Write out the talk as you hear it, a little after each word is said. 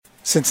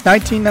Since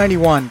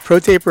 1991,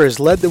 ProTaper has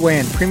led the way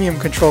in premium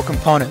control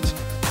components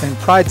and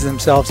prides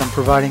themselves on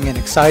providing an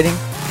exciting,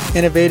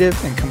 innovative,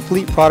 and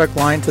complete product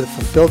line to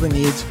fulfill the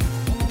needs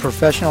of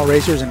professional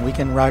racers and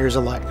weekend riders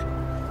alike.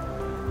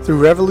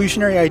 Through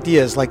revolutionary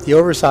ideas like the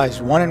oversized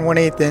 1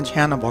 1/8 inch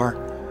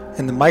handlebar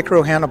and the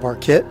micro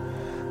handlebar kit,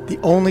 the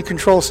only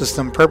control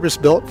system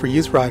purpose-built for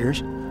youth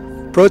riders,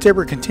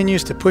 ProTaper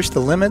continues to push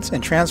the limits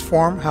and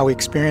transform how we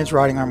experience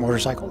riding our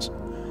motorcycles.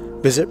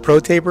 Visit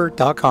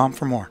ProTaper.com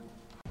for more.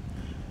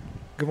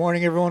 Good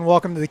morning, everyone.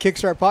 Welcome to the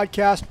Kickstart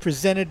Podcast,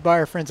 presented by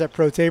our friends at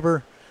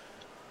ProTaper.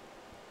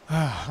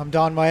 I'm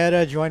Don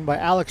Maeda, joined by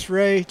Alex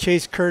Ray,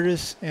 Chase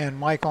Curtis, and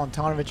Mike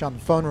Antonovich on the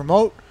phone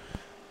remote.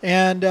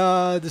 And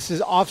this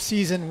is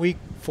off-season week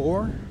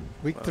 4,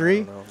 week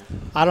 3.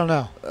 I don't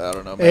know.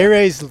 Man.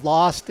 A-Ray's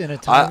lost in a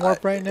time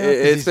warp right now.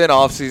 It's been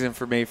off-season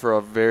for me for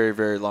a very,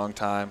 very long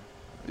time.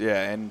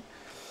 Yeah, and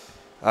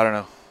I don't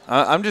know.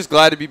 I'm just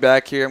glad to be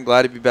back here. I'm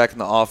glad to be back in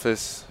the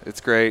office.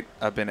 It's great.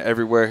 I've been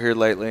everywhere here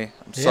lately.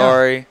 I'm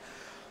sorry,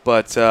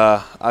 but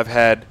I've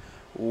had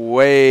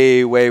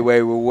way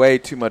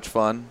too much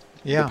fun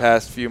the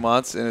past few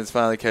months, and it's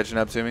finally catching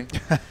up to me.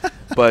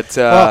 But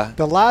well,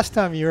 the last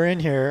time you were in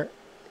here,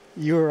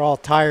 you were all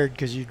tired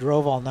because you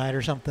drove all night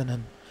or something,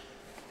 and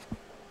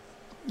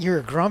you were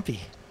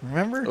grumpy.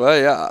 Remember? Well,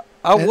 yeah,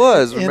 I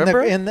was.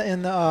 Remember? In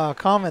the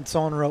comments,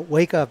 someone wrote,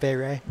 "Wake up,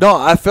 A-Ray." No,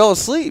 I fell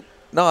asleep.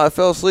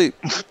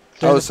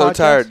 I was so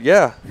tired.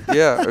 Yeah,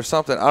 or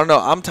something. I don't know.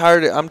 I'm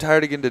tired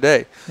again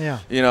today. Yeah.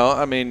 You know,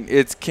 I mean,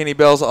 it's Kenny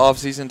Bell's off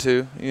season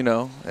too. You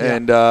know,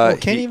 and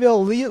Kenny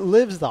Bell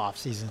lives the off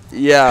season.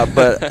 Yeah,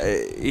 but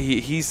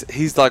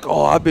he's like,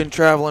 oh, I've been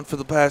traveling for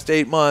the past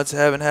 8 months,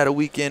 haven't had a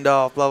weekend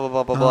off, blah blah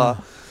blah blah blah.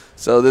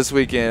 So this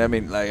weekend, I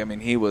mean,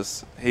 he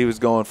was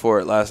going for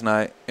it last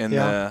night in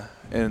the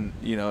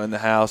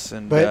house,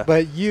 and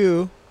but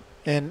you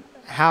and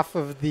half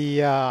of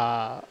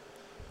the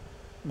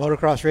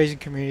motocross racing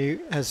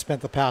community has spent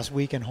the past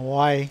week in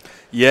Hawaii.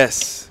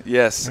 Yes.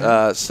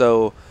 Right.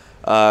 So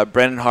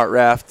Brendan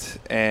Hartraft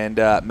and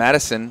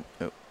Madison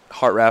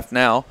Hartraft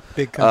now.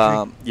 Big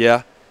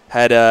country.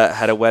 Had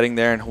a wedding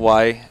there in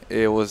Hawaii.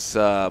 It was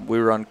we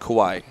were on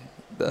Kauai.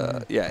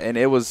 And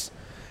it was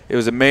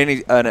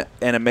an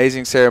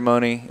amazing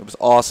ceremony. It was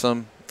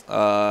awesome.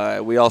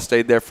 We all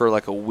stayed there for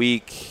like a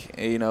week.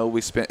 You know, it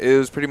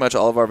was pretty much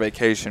all of our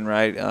vacation,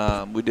 right?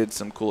 We did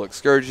some cool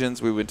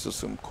excursions. We went to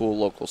some cool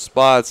local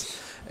spots.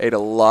 Ate a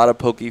lot of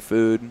poke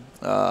food.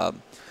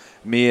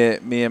 Me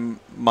and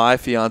my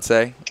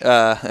fiance.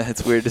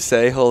 It's weird to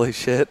say, holy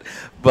shit,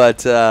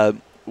 but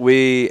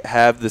we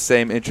have the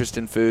same interest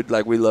in food.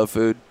 Like, we love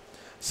food,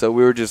 so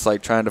we were just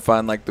like trying to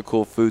find like the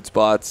cool food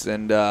spots,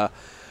 and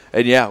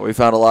yeah, we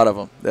found a lot of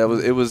them.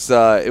 It was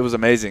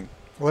amazing.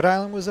 What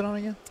island was it on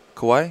again?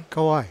 Kauai,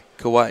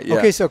 yeah.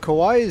 Okay, so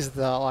Kauai is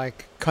the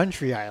like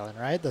country island,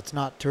 right? That's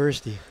not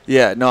touristy.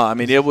 Yeah, no, I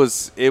mean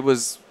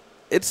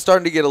it's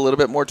starting to get a little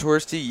bit more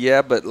touristy,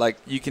 yeah, but like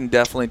you can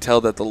definitely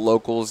tell that the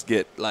locals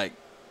get like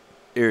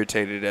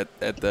irritated at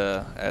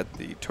the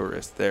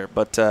tourists there.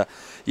 But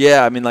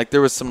yeah, I mean, like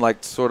there was some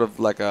like sort of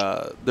like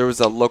there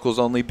was a locals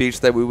only beach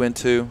that we went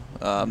to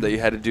that you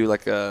had to do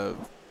like a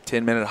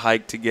 10-minute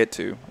hike to get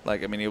to.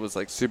 Like, I mean, it was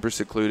like super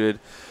secluded.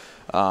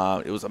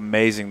 It was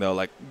amazing though,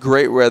 like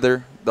great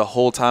weather the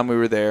whole time we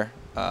were there.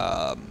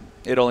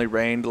 It only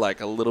rained like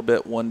a little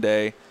bit one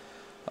day,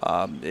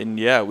 and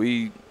yeah,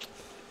 we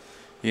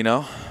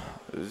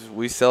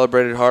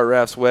celebrated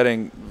Hartraft's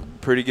wedding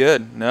pretty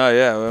good. No,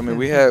 yeah, I mean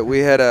we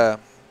had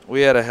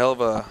a hell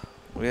of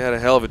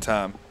a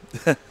time.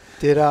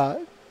 Did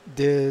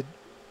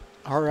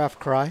Hartraft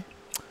cry?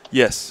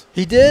 Yes.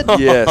 He did?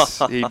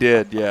 Yes, he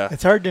did, yeah.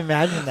 It's hard to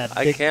imagine that.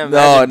 I can't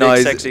imagine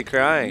Big Sexy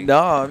crying. No,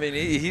 I mean,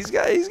 he's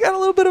got a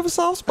little bit of a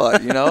soft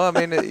spot, you know? I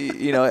mean,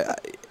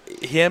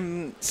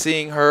 him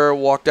seeing her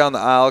walk down the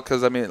aisle,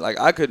 because, I mean, like,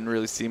 I couldn't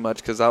really see much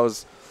because I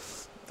was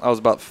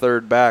about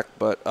third back.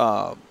 But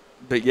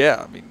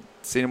yeah, I mean,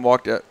 seeing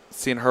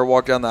her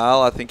walk down the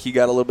aisle, I think he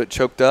got a little bit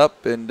choked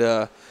up. And,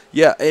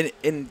 yeah,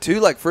 and too,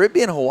 like, for it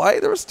being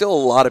Hawaii, there was still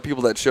a lot of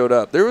people that showed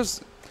up. There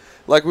was,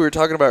 like we were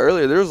talking about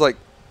earlier, there was, like,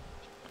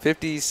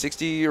 50,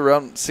 60,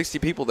 around 60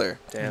 people there.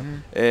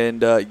 Damn. Mm-hmm.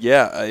 And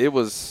yeah, it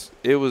was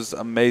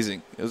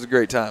amazing. It was a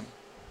great time.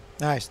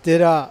 Nice. Did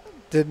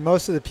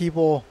most of the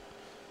people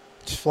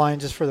just fly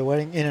in just for the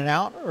wedding in and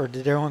out, or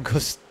did everyone go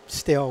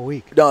stay all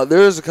week? No,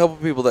 there was a couple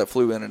people that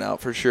flew in and out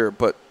for sure,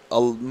 but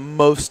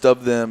most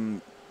of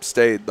them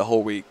stayed the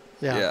whole week.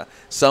 Yeah.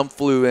 Some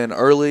flew in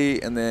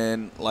early and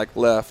then like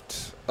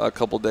left a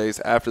couple days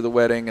after the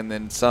wedding, and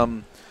then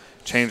some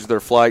changed their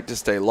flight to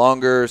stay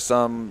longer.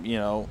 Some,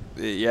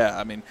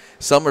 I mean,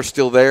 some are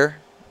still there,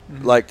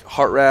 like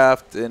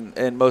Hartraft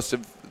and most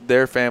of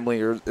their family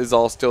is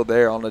all still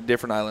there on a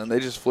different island. They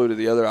just flew to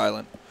the other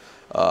island.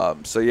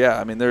 So yeah,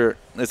 I mean,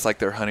 it's like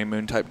their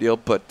honeymoon type deal.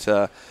 But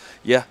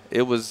yeah,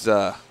 it's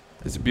a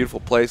beautiful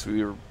place.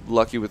 We were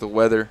lucky with the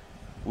weather.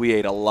 We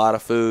ate a lot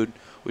of food.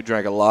 We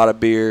drank a lot of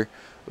beer.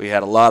 We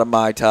had a lot of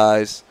Mai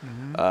Tais.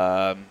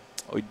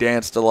 We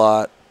danced a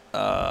lot.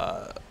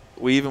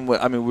 we even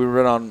went, I mean, we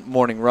went on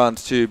morning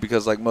runs too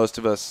because like most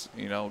of us,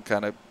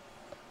 kind of,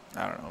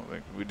 I don't know,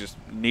 like we just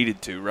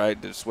needed to,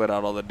 right, to sweat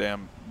out all the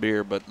damn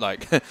beer. But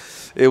like,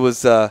 it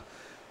was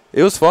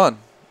fun.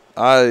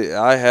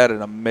 I had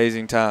an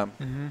amazing time.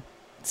 Mm-hmm.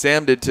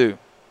 Sam did too.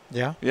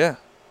 Yeah. Yeah.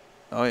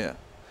 Oh yeah.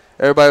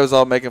 Everybody was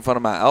all making fun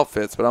of my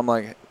outfits, but I'm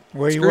like,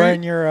 were you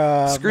wearing your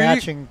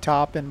matching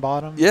top and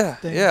bottom? Yeah.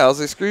 thing? Yeah. I was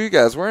like, screw you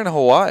guys. We're in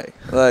Hawaii.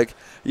 Like,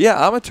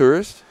 yeah, I'm a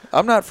tourist.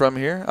 I'm not from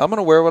here. I'm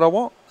gonna wear what I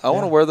want. I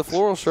want to wear the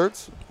floral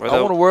shirts. I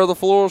want to wear the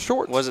floral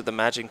shorts. Was it the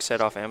matching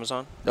set off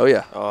Amazon? Oh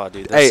yeah. Oh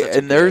dude. That's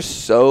they're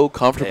so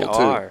comfortable they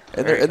too. Are.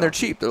 And they're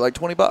cheap. They're like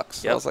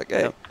 $20. Yep. I was like,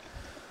 hey. Yep.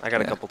 I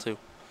got a couple too.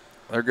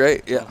 They're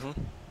great. Yeah.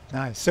 Mm-hmm.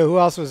 Nice. So who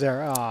else was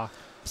there?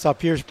 Saw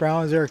Pierce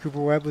Brown was there. Cooper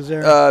Webb was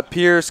there.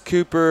 Pierce,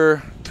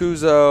 Cooper,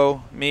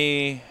 Kuzo,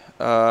 me,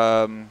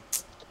 a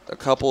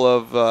couple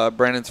of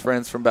Brandon's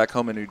friends from back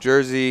home in New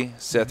Jersey.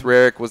 Seth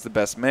Rarick was the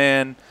best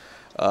man.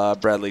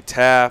 Bradley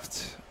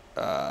Taft,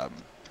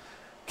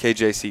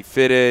 KJC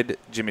Fitted,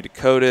 Jimmy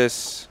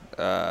Dakotas,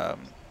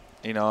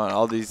 and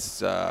all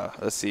these,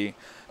 let's see,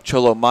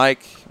 Cholo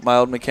Mike, my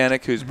old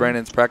mechanic, who's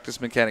Brandon's practice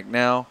mechanic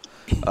now,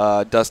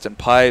 Dustin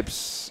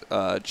Pipes,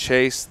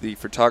 Chase, the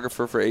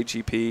photographer for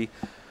HEP.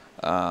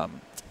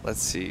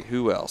 Let's see,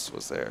 who else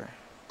was there?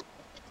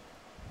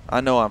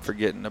 I know I'm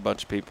forgetting a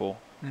bunch of people.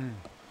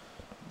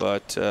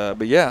 But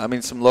yeah, I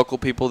mean, some local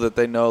people that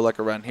they know, like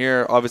around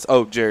here.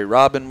 Obviously, Jerry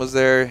Robin was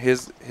there.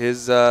 His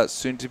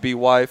soon-to-be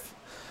wife.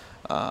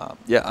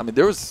 Yeah, I mean,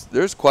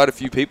 there's quite a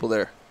few people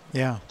there.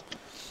 Yeah,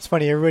 it's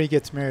funny. Everybody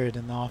gets married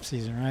in the off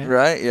season, right?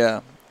 Right.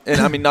 Yeah,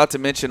 and I mean, not to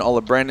mention all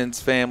of Brandon's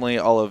family,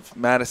 all of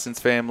Madison's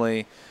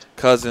family,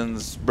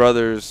 cousins,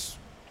 brothers,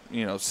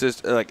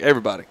 sister, like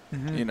everybody.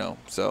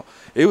 So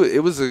it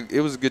was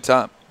a good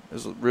time. It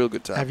was a real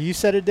good time. Have you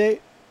set a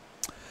date?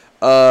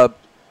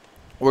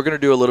 We're going to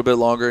do a little bit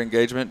longer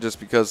engagement just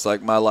because,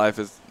 like, my life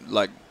is,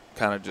 like,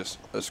 kind of just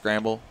a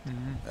scramble.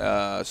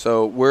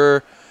 So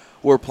we're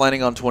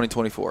planning on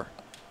 2024.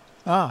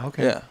 Oh,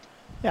 okay. Yeah.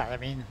 Yeah, I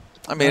mean,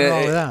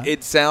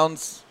 it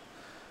sounds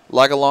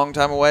like a long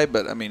time away,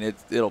 but, I mean,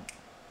 it'll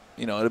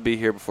be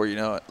here before you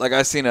know it. Like,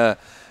 I seen a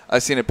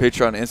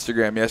picture on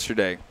Instagram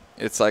yesterday.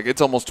 It's like it's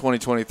almost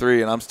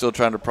 2023, and I'm still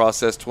trying to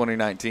process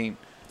 2019.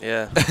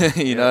 Yeah.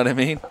 you know what I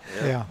mean?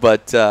 Yeah.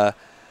 But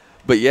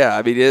yeah,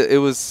 I mean, it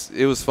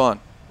was fun.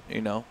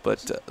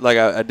 But like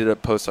I did a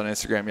post on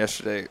Instagram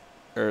yesterday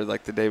or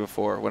like the day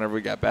before whenever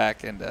we got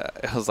back, and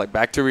I was like,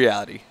 back to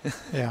reality.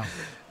 Yeah.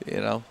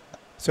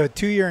 So a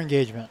 2-year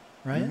engagement,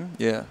 right? Mm-hmm.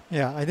 Yeah.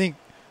 Yeah, I think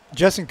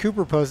Justin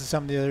Cooper posted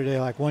something the other day,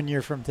 like 1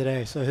 year from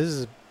today. So his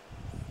is a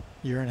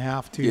year and a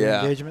half, 2-year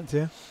engagement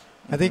too.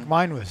 I think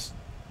mine was,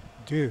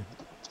 I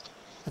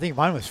think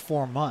mine was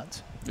 4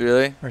 months.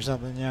 Really? Or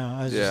something, yeah.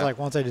 I was just like,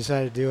 once I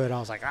decided to do it, I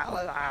was like,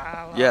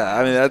 Yeah,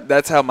 I mean,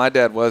 that's how my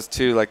dad was,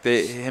 too. Like,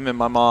 him and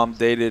my mom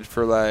dated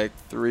for, like,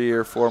 3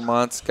 or 4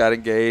 months, got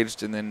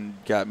engaged, and then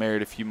got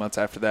married a few months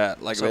after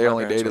that. Like, they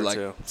only dated, like,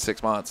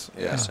 6 months.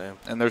 Yeah. Same.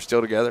 And they're still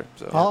together.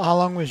 So. How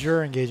long was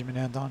your engagement,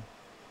 Anton?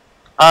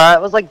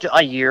 It was like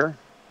a year.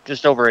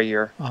 Just over a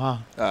year.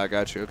 I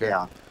got you. Okay.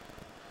 Yeah.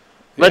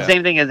 But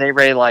same thing as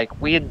A-Ray,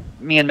 like, me and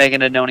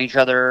Megan had known each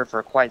other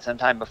for quite some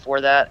time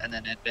before that, and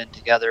then had been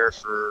together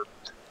for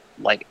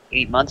like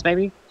 8 months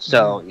maybe.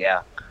 So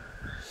yeah.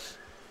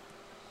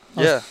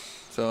 Yeah.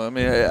 So I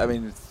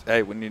mean,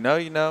 hey, when you know,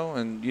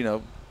 and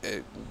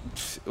it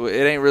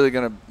ain't really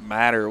gonna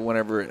matter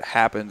whenever it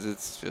happens.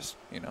 It's just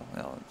you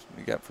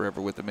got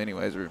forever with them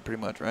anyways, or pretty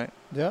much, right?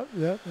 Yep.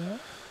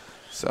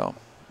 So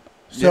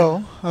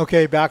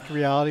okay, back to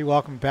reality.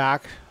 Welcome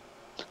back.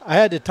 I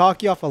had to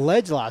talk you off a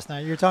ledge last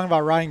night. You were talking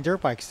about riding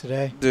dirt bikes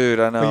today. Dude,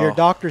 I know. But your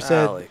doctor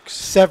said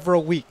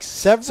several weeks.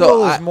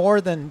 Several is more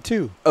than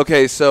 2.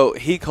 Okay, so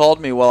he called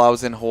me while I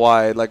was in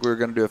Hawaii. Like, we were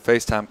going to do a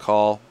FaceTime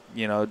call,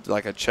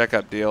 like a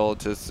checkup deal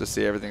just to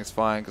see everything's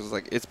fine. Because,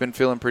 like, it's been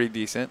feeling pretty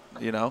decent,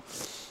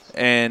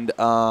 And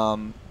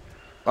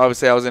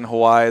obviously I was in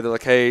Hawaii. They're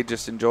like, hey,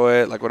 just enjoy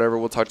it. Like, whatever.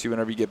 We'll talk to you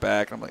whenever you get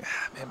back. And I'm like,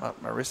 man,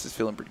 my wrist is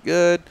feeling pretty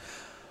good.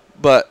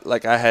 But,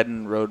 like, I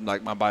hadn't rode,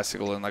 like, my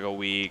bicycle in, like, a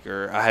week,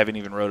 or I haven't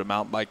even rode a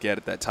mountain bike yet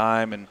at that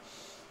time. And,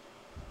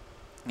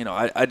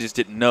 I just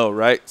didn't know,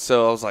 right?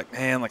 So I was like,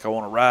 man, like, I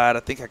want to ride. I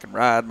think I can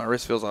ride. My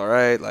wrist feels all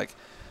right, like,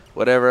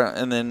 whatever.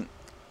 And then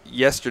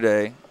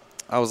yesterday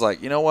I was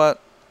like, you know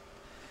what?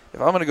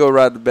 If I'm going to go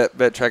ride the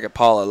vet track at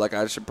Paula, like,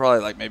 I should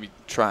probably, like, maybe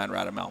try and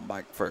ride a mountain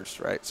bike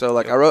first, right? So,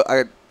 like,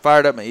 I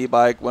fired up my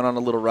e-bike, went on a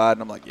little ride,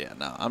 and I'm like, yeah,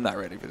 no, I'm not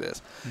ready for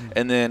this.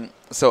 And then,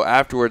 so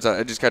afterwards,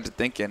 I just got to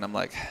thinking, I'm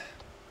like,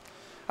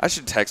 I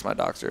should text my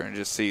doctor and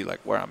just see, like,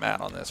 where I'm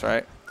at on this,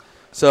 right?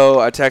 So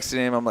I texted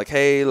him. I'm like,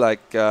 hey,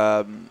 like,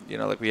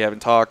 like we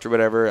haven't talked or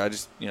whatever. I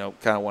just,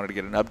 kind of wanted to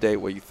get an update,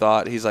 what you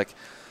thought. He's like,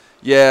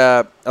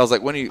 yeah. I was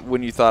like, when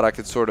you thought I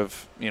could sort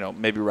of,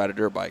 maybe ride a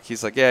dirt bike?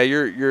 He's like, yeah,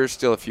 you're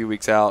still a few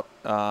weeks out.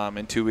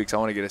 In 2 weeks, I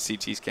want to get a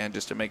CT scan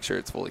just to make sure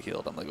it's fully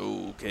healed. I'm like,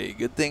 okay,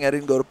 good thing I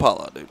didn't go to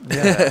Paula, dude.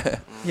 Yeah.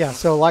 Yeah.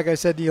 So like I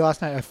said to you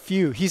last night, a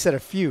few. He said a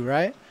few,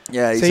 right?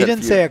 Yeah, So he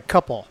didn't say a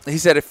couple. He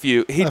said a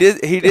few. He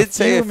did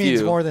say a few.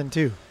 Means more than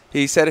 2.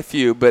 He said a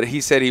few, but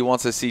he said he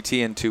wants a CT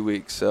in 2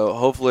 weeks. So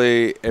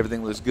hopefully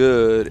everything looks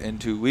good in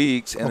 2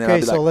 weeks. And then I'll Okay,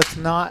 be so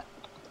like,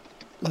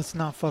 let's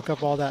not fuck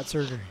up all that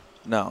surgery.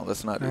 no,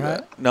 let's not do All right.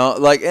 that. No,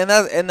 like and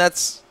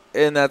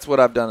that's what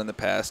I've done in the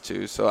past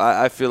too. So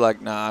I feel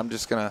like I'm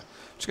just gonna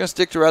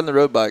stick to riding the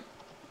road bike.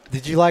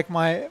 Did you like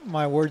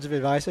my words of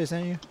advice I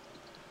sent you?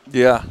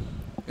 Yeah.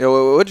 Yeah.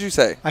 What did you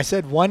say? I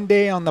said 1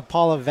 day on the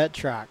Paula vet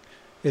track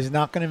is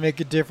not going to make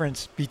a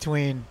difference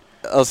between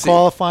LC.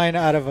 qualifying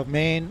out of a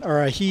main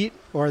or a heat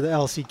or the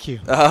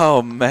LCQ.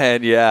 Oh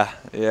man, yeah.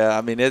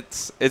 I mean,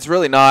 it's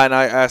really not. And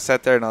I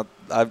sat there and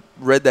I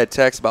read that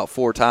text about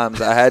 4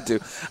 times. I had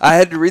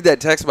to read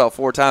that text about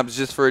 4 times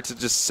just for it to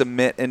just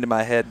cement into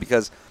my head,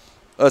 because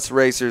us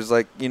racers,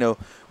 like,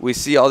 we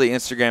see all the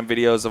Instagram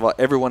videos of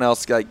everyone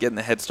else like getting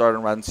the head start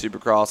on riding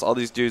Supercross. All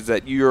these dudes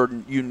that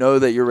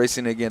that you're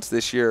racing against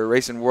this year are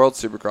racing World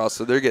Supercross,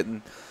 so they're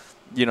getting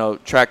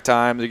track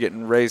time, they're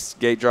getting race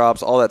gate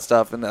drops, all that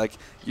stuff, and like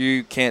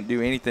you can't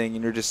do anything,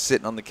 and you're just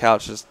sitting on the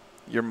couch, just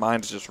your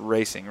mind's just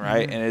racing,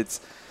 right? Mm-hmm. And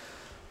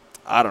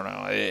I don't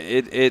know,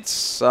 it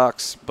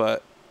sucks,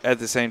 but at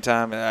the same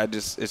time, I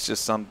just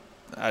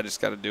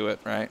got to do it,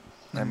 right?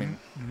 Mm-hmm. I mean,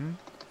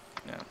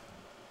 yeah,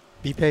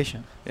 Be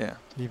patient. yeah.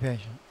 Be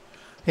patient.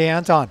 Hey,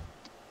 Anton.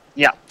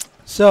 Yeah.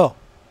 So,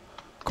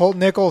 Colt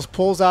Nichols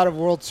pulls out of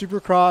World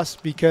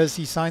Supercross because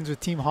he signs with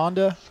Team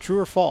Honda. True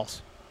or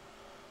false?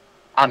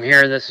 I'm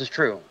hearing this is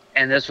true,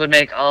 and this would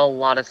make a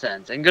lot of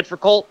sense. And good for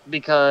Colt,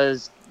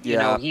 because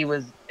he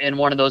was in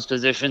one of those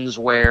positions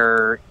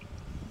where,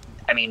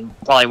 I mean,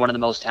 probably one of the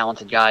most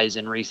talented guys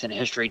in recent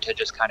history to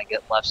just kind of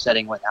get left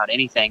sitting without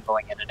anything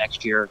going into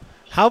next year.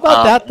 How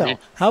about that, though?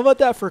 How about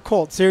that for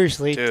Colt?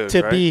 Seriously, Dude,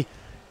 to right? be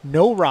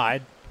no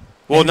ride.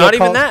 Well, and not go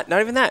even that. Not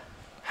even that.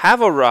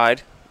 Have a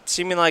ride,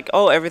 seeming like,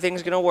 oh,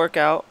 everything's going to work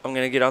out. I'm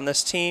going to get on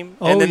this team.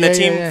 Oh, and then yeah, the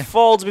team yeah.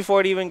 folds before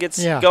it even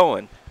gets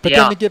going. But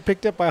then to get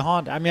picked up by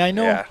Honda. I mean, I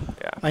know. Yeah.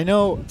 I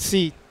know.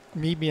 See,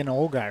 me being an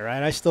old guy,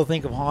 right? I still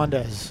think of Honda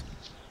as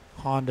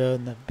Honda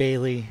and the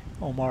Bailey,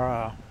 Omar.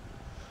 I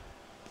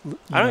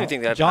don't even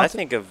think that.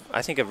 Johnson.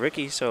 I think of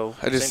Ricky. So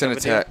I just same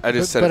sent a company. text. I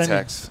just But sent I a mean,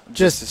 text.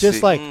 just to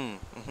see. like,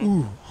 Mm-hmm.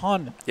 ooh,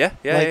 Honda. Yeah.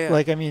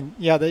 Like I mean,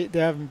 yeah, they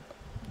haven't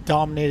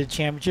dominated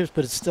championships,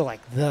 but it's still like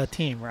the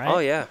team, right? Oh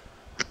yeah.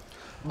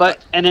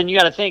 But and then you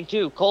got to think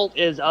too. Colt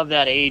is of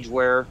that age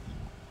where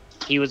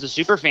he was a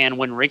super fan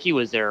when Ricky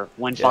was there,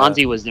 when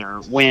Fonzie was there,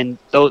 when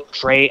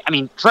Trey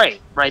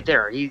right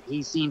there.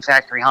 He's seen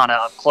Factory Honda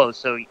up close,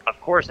 so of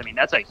course, I mean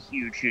that's a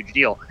huge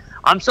deal.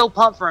 I'm so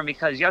pumped for him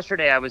because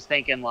yesterday I was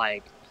thinking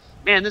like,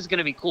 man, this is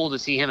gonna be cool to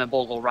see him and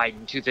Bogle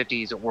riding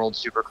 250s at World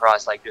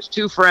Supercross, like just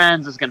two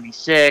friends. It's gonna be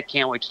sick.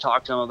 Can't wait to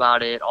talk to him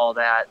about it, all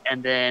that.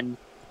 And then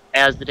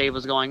as the day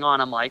was going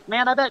on, I'm like,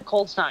 man, I bet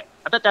that's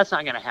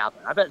not going to happen.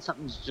 I bet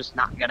something's just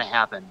not going to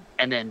happen.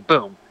 And then,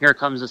 boom, here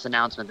comes this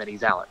announcement that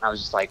he's out. And I was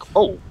just like,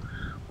 oh,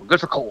 well, good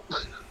for Colt.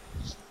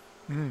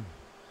 And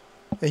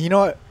you know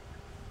what?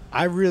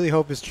 I really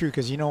hope it's true,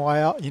 because you know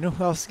why? You know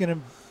who else is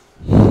going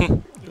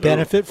to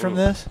benefit from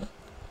this?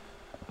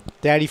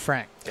 Daddy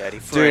Frank. Daddy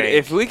Frank. Dude,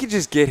 if we could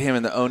just get him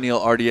in the O'Neill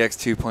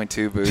RDX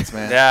 2.2 boots,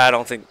 man. Yeah, I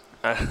don't think.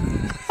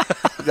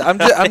 I'm just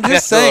That's a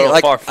saying, little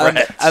like,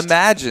 far-fetched.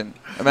 imagine.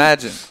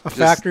 A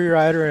factory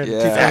rider and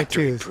Yeah.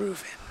 2.2s.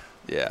 Proven.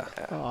 Yeah,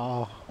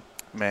 Oh,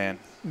 man,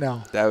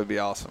 no. that would be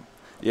awesome.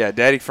 Yeah,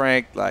 Daddy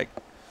Frank, like,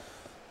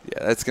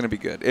 yeah, that's gonna be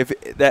good. If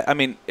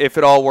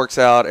it all works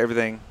out,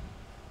 everything,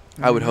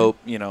 I would hope,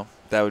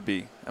 that would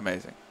be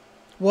amazing.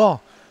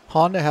 Well,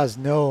 Honda has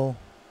no,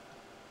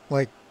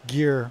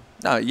 gear.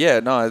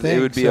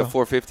 It would be a so.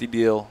 450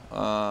 deal.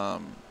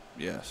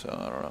 Yeah, so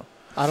I don't know.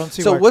 I don't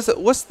see So why.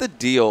 what's the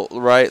deal,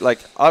 right? Like,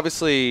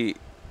 obviously,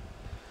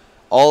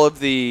 all of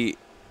the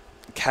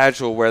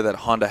casual wear that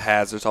Honda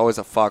has, there's always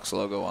a Fox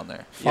logo on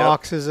there.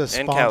 Fox is a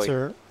And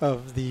sponsor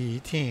of the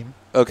team,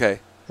 Okay,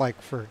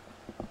 for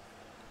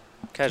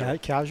Casual.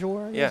 casual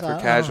wear? I Yeah, guess? for I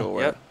don't casual know.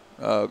 wear. Yep.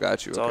 Oh,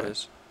 got you. That's all Okay. it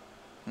is.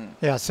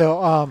 Yeah,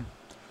 so,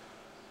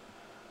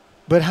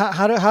 but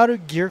how do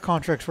gear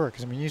contracts work?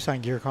 'Cause, I mean, you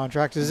sign gear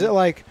contracts. Is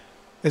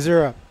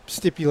there a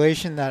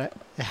stipulation that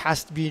it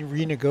has to be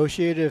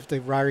renegotiated if the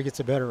rider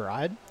gets a better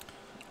ride?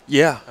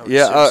 Yeah, I would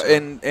yeah.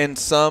 assume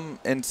so.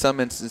 In some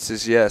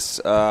instances, yes.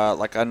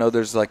 I know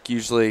there's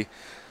usually,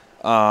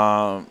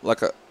 I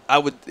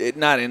would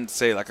not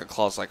say like a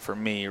clause like for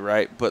me,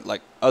 right? But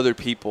like other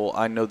people,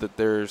 I know that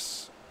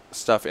there's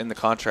stuff in the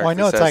contract Well, I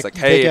know that it's says they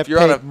hey, get if you're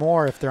on paid a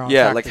more if they're on.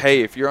 yeah, factory.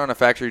 hey, if you're on a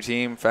factory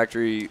team,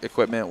 factory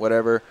equipment,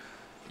 whatever,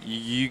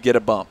 you get a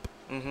bump.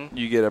 Mm-hmm.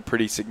 You get a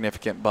pretty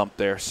significant bump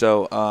there.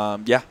 So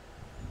yeah,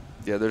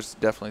 there's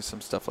definitely some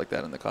stuff like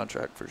that in the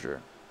contract for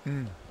sure.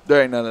 Mm.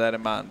 There ain't none of that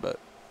in mine, but.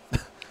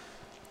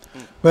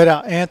 But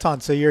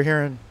Anton, so you're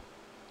hearing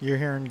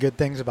good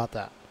things about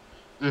that.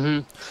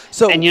 Mm-hmm.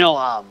 So And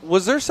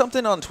was there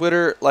something on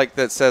Twitter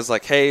that says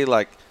hey,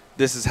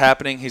 this is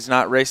happening? He's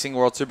not racing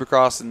World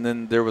Supercross, and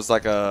then there was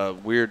a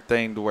weird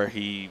thing to where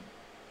he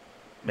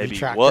maybe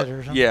Retracted what?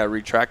 or something? Yeah,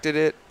 retracted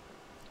it.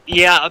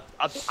 Yeah,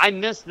 I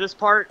missed this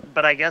part,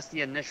 but I guess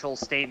the initial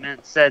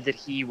statement said that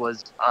he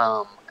was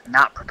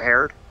not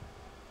prepared,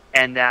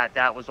 and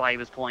that was why he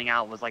was pulling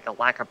out was like a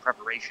lack of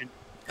preparation.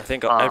 I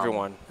think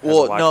everyone. Has a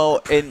Well, lack no,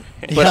 of and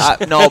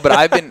but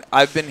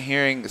I've been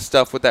hearing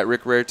stuff with that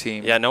Rick Ware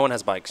team. yeah, no one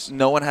has bikes.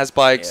 No one has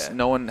bikes. Yeah.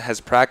 No one has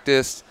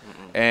practiced,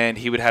 and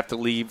he would have to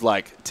leave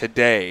like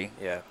today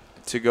Yeah.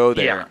 to go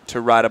there Yeah.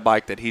 to ride a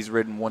bike that he's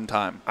ridden one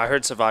time. I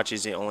heard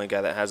Savachi's the only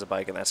guy that has a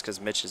bike, and that's because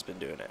Mitch has been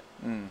doing it.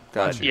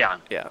 Gotcha. Yeah,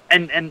 Yeah.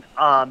 and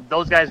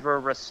those guys were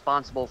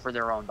responsible for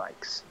their own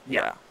bikes.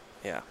 Yeah.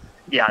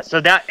 Yeah,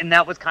 so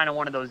that was kind of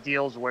one of those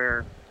deals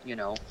where, you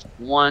know,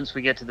 once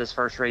we get to this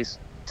first race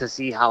to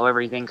see how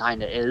everything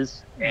kind of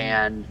is,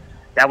 and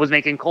that was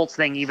making Colt's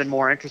thing even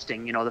more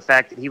interesting. You know, the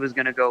fact that he was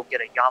going to go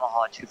get a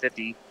Yamaha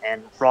 250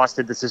 and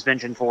frosted the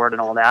suspension for it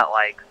and all that,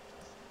 like,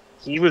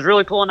 he was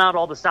really pulling out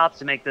all the stops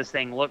to make this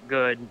thing look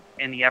good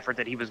in the effort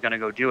that he was going to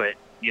go do it,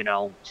 you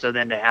know. So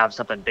then to have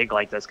something big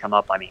like this come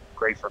up, I mean,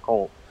 great for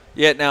Colt.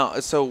 Yeah. Now,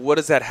 so what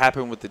does that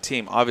happen with the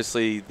team?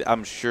 Obviously,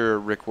 I'm sure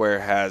Rick Ware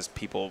has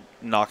people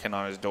knocking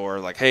on his door,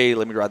 like, "Hey,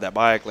 let me ride that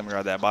bike. Let me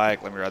ride that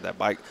bike. Let me ride that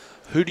bike."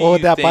 Who do Well, you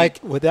would that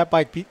think?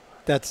 bike be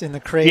that's in the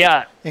crate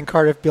Yeah. in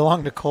Cardiff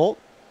belong to Colt?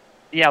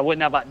 Yeah,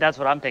 wouldn't that, that's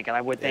what I'm thinking.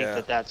 I would think Yeah.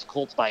 that that's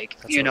Colt's bike,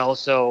 That's you what- know.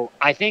 So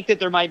I think that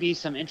there might be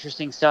some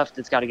interesting stuff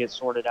that's got to get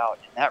sorted out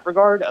in that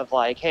regard. Of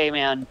like, hey,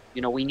 man,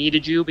 you know, we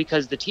needed you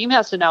because the team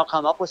has to now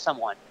come up with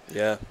someone.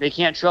 Yeah. They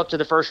can't show up to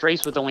the first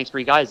race with only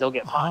 3 guys; they'll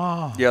get fined.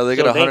 Oh. Yeah, they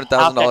So get they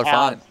 $100,000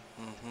 have to fine.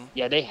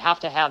 Yeah, they have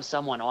to have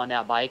someone on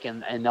that bike,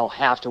 and they'll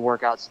have to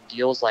work out some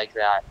deals like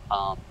that.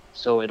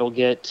 So it'll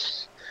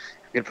get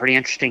pretty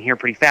interesting here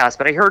pretty fast.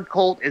 But I heard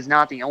Colt is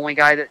not the only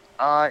guy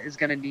that is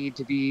going to need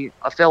to be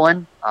a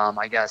fill-in.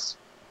 I guess.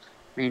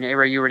 I mean,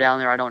 A-Ray, you were down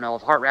there. I don't know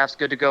if Hartranft's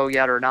good to go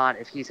yet or not.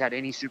 If he's had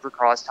any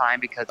Supercross time,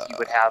 because he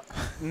would have.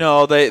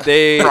 No, they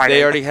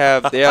Friday. already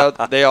have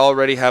they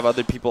already have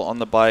other people on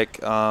the bike.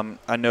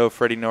 I know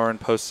Freddie Noren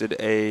posted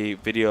a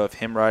video of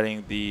him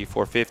riding the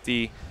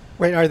 450.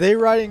 Wait, are they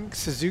riding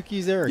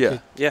Suzuki's there? Or Yeah,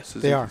 could- Yeah.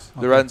 Suzuki's. They are.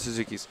 They're Okay. riding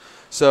Suzuki's.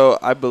 So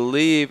I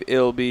believe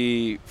it'll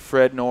be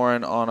Fred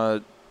Noren on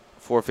a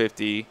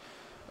 450,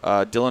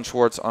 Dylan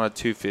Schwartz on a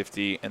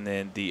 250, and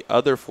then the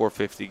other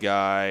 450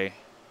 guy.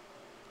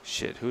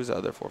 Shit, who's the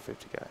other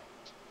 450 guy?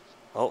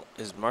 Oh,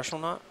 is Marshall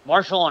not?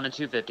 Marshall on a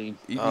 250.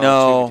 Oh,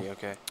 No. 250,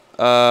 okay.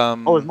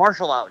 Oh, is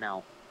Marshall out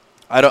now?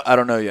 I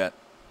don't know yet.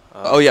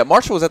 Oh yeah,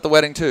 Marshall was at the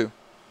wedding too.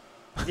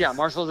 Yeah,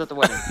 Marshall's at the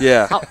wedding.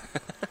 Yeah. How,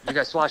 you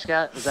guys swash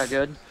cat? Is that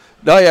good?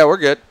 No, yeah, we're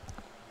good.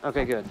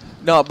 Okay, good.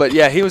 No, but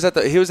yeah, he was at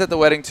the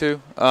wedding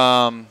too.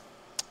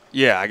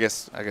 Yeah, I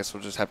guess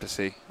we'll just have to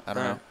see. I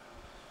don't know.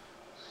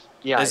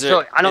 Yeah, Is so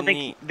there I don't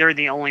any- think they're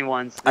the only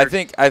ones. I There's-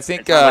 think it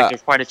sounds like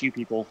there's quite a few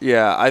people.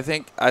 yeah, I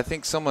think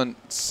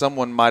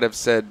someone might have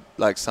said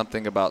like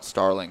something about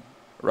Starling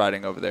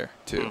riding over there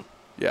too.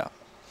 Yeah.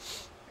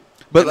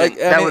 But like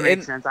that would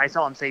make sense. I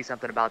saw him say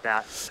something about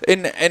that.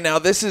 and now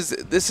this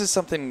is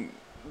something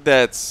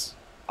that's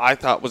I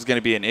thought was going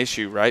to be an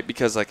issue, right?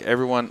 Because like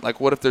everyone, like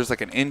what if there's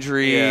like an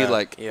injury? Yeah,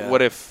 like yeah.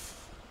 what if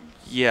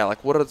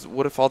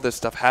what if all this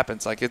stuff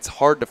happens? Like it's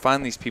hard to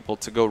find these people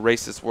to go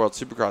race this World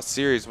Supercross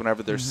Series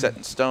whenever they're set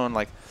in stone.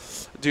 Like,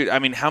 dude, I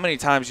mean, how many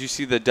times you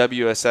see the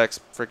WSX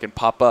freaking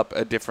pop up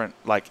a different,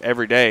 like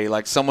every day,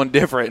 like someone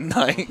different,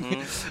 like,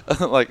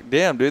 like,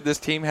 damn, dude, this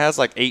team has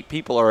like 8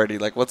 people already.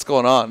 Like, what's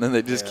going on? And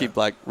they just Yeah. keep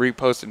like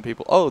reposting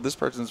people. Oh, this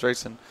person's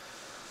racing.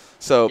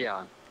 So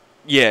Yeah.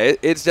 yeah,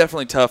 it's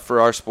definitely tough for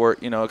our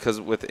sport, you know,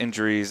 because with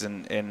injuries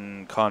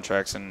and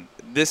contracts, and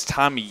this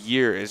time of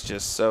year is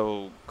just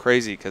so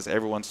crazy because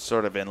everyone's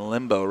sort of in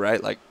limbo,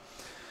 right? Like,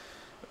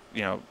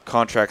 you know,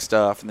 contract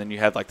stuff, and then you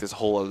have like this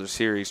whole other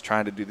series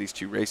trying to do these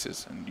 2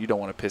 races, and you don't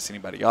want to piss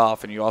anybody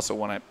off, and you also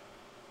want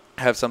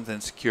to have something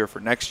secure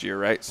for next year,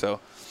 right? So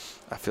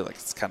I feel like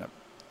it's kind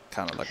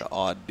of like an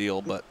odd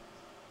deal, but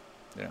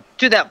yeah.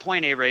 To that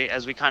point, A-Ray,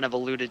 as we kind of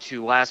alluded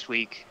to last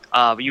week,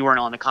 you weren't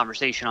on the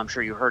conversation. I'm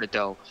sure you heard it,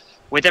 though.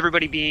 With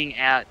everybody being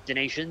at the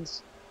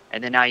Nations,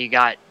 and then now you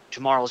got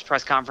tomorrow's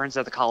press conference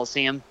at the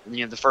Coliseum, and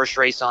you have the first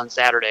race on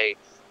Saturday.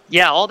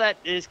 Yeah, all that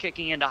is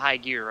kicking into high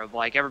gear of,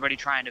 like, everybody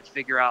trying to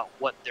figure out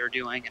what they're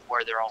doing and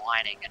where they're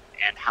aligning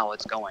and how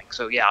it's going.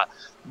 So, yeah,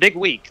 big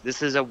week.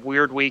 This is a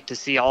weird week to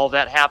see all of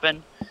that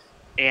happen.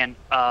 And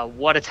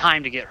what a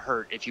time to get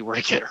hurt if you were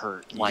to get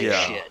hurt. Like, Yeah.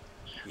 shit.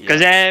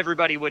 Because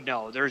everybody would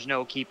know. There's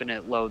no keeping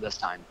it low this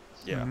time.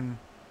 Yeah. Mhm.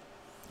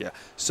 Yeah.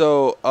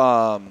 So,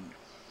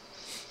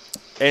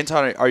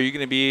 Anton, are you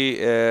going to be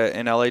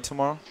in LA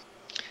tomorrow?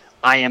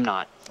 I am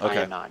not. Okay.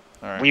 I am not.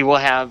 All right. We will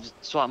have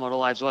Swap Moto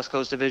Live's West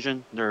Coast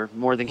division. They're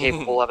more than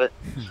capable of it.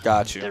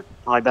 Got you. They're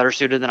probably better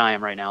suited than I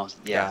am right now.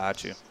 Yeah.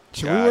 Got you.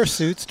 Should we wear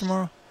suits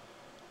tomorrow?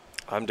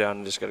 I'm down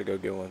and just got to go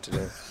get one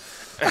today.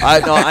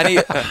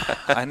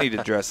 I need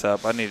to dress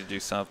up. I need to do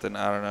something.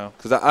 I don't know,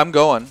 because I'm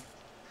going.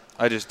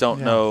 I just don't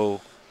Yeah.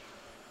 know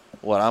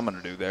what I'm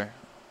gonna do there.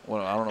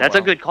 Well, I don't know. That's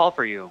what a good call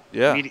for you.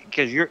 Yeah.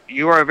 Because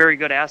you are a very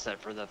good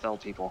asset for the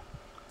Feld people.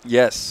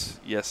 Yes.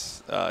 Yeah.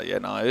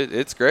 No.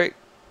 It's great.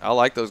 I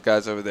like those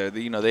guys over there.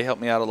 You know, they help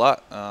me out a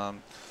lot.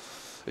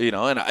 you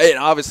know, and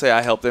obviously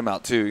I helped them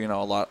out too. You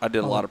know, a lot. I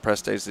did a lot of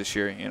press days this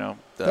year. You know,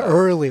 The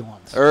early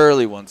ones.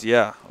 early ones.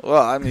 Yeah.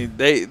 Well, I mean,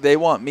 they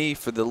want me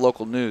for the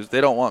local news.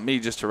 They don't want me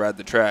just to ride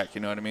the track.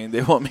 You know what I mean?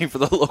 They want me for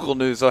the local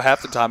news. So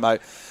half the time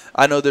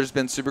I know there's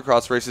been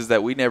Supercross races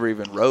that we never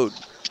even rode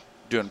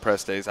doing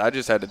press days. I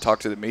just had to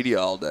talk to the media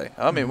all day.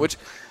 I mean, which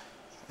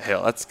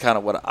hell, that's kind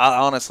of what I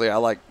honestly I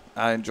like.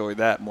 I enjoy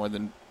that more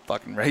than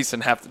fucking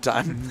racing half the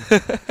time.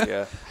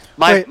 Yeah.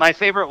 My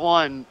favorite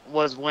one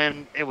was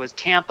when it was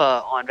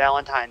Tampa on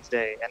Valentine's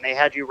Day, and they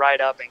had you ride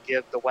up and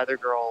give the weather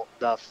girl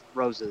the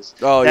roses.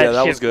 Oh, yeah, that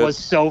shit was good. Was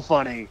so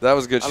funny. That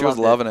was good. I She was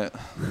loved loving it.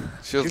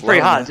 She was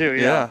pretty loving hot, it. too,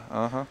 yeah.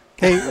 Uh-huh.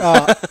 Hey,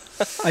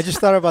 I just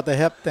thought about the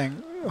Hep thing.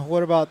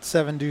 What about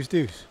Seven Deuce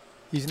Deuce?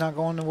 He's not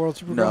going to World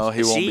Supercross? No,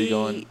 he won't be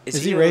going. Is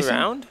Is he he racing?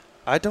 around?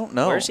 I don't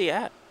know. Where's he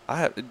at?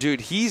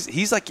 Dude,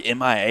 he's like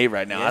MIA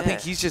right now. I think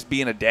Yeah. he's just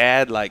being a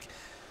dad, like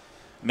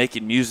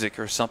making music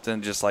or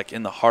something, just like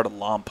in the heart of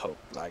Lompoc.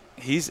 Like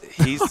he's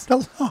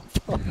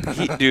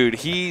dude,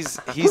 he's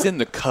in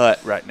the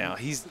cut right now.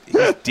 He's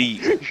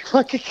deep.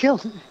 Fucking kill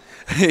me.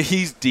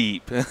 He's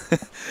deep.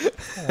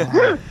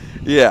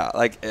 Yeah,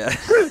 like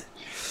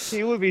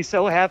He would be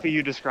so happy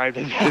you described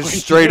him. that way,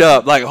 straight too.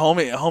 up, like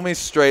homie's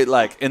straight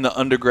like in the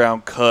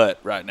underground cut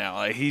right now.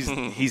 Like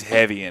he's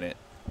heavy in it.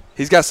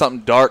 He's got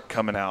something dark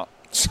coming out.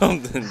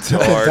 Something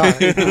dark.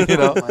 You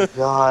know? Oh my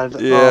god.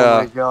 Yeah. Oh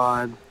my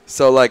god.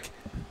 So like,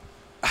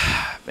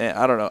 man,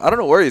 I don't know. I don't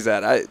know where he's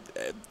at.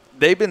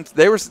 The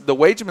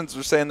Wagemans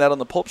were saying that on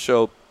the Pulp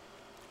Show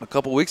a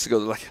couple weeks ago.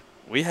 They're like,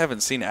 we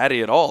haven't seen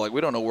Addy at all. Like,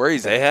 we don't know where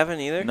he's They at. haven't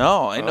either?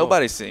 No, ain't Oh.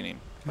 nobody seen him.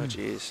 Oh,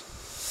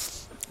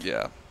 jeez.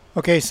 Yeah.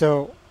 Okay,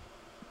 so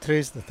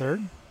today's the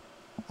 3rd.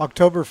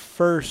 October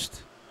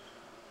 1st,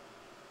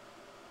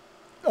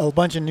 a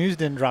bunch of news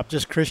didn't drop,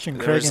 just Christian,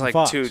 There Craig, was and like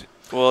Fox. 2.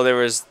 Well, there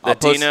was the I'll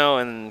post- Dino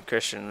and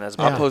Christian. That's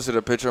Yeah. I posted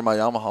a picture of my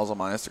Yamahas on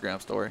my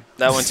Instagram story.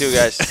 that one too,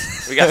 guys.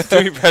 We got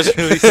 3 press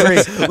releases.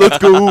 Great. Let's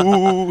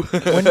go.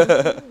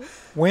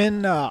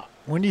 When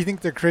do you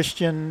think the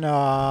Christian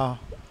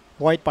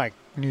white bike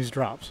news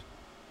drops?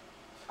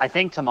 I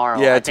think tomorrow.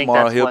 Yeah, I think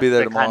tomorrow. That's He'll what be there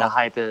the kind tomorrow. of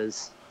hype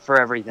is for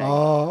everything.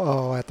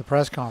 Oh, at the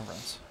press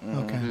conference.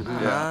 Okay.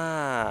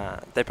 Ah,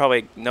 they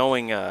probably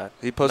knowing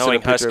He posted knowing a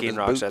picture Husky of and his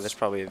Rockstar. boots. There's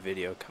probably a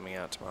video coming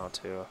out tomorrow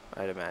too.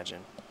 I'd imagine.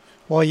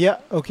 Well, yeah.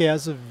 Okay,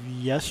 as of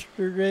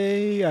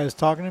yesterday, I was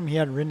talking to him. He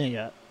hadn't ridden it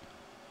yet.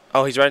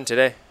 Oh, he's riding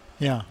today.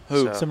 Yeah.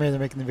 Who? So- Somebody they're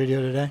making the video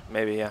today.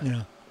 Maybe, yeah.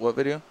 Yeah. What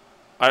video?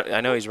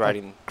 I know he's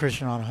riding.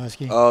 Christian on a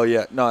Husky. Oh,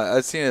 yeah. No,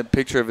 I seen a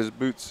picture of his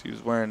boots. He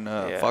was wearing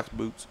Yeah. Fox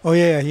boots. Oh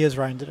yeah, he is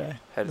riding today.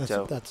 Head to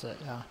toe. That's it.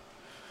 Yeah.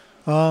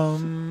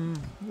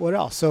 What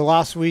else? So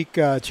last week,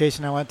 Chase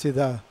and I went to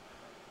the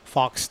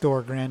Fox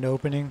store grand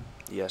opening,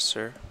 Yes,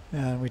 sir.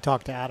 and we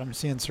talked to Adam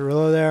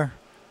Cianciarillo there.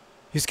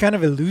 He's kind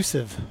of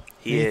elusive.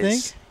 He You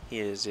is. think? He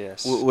is.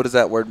 Yes. What does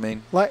that word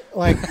mean? Like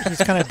he's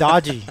kind of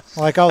dodgy.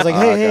 Like I was like,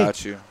 I hey,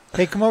 got you.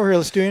 hey, come over here,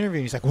 let's do an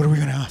interview. He's like, what are we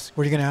gonna ask?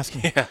 What are you gonna ask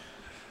him? Yeah.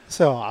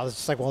 So I was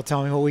just like, well,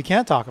 tell me what we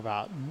can't talk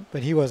about.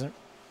 But he wasn't.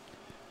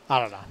 I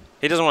don't know.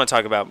 He doesn't want to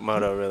talk about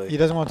moto He really,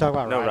 doesn't want to talk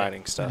about No riding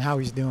riding stuff. and how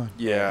he's doing.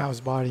 Yeah. How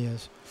his body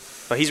is.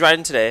 but he's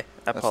riding today at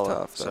That's Polo.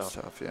 tough. So That's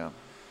tough, yeah.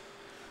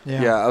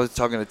 Yeah. Yeah, I was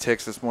talking to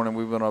Tix this morning.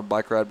 We went on a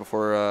bike ride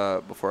before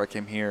I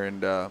came here,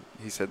 and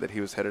he said that he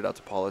was headed out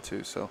to Paula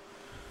too. So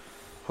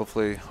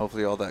hopefully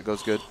all that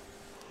goes good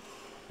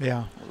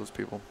Yeah. with those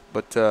people.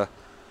 But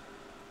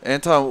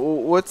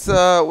Anton, what's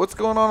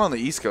going on the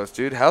East Coast,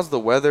 dude? How's the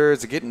weather?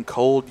 Is it getting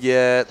cold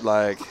yet?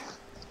 Like,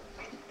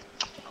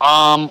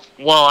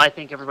 Well, I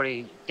think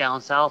everybody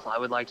down south, I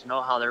would like to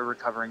know how they're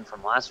recovering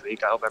from last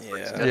week. I hope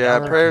everybody's Yeah. good. yeah,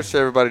 hurricane. prayers to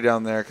everybody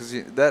down there because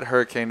that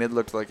hurricane, it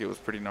looked like it was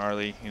pretty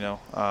gnarly. You know,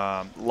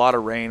 a lot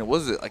of rain.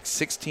 Was it like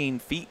 16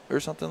 feet or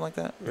something like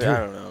that? yeah, I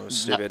don't know. It was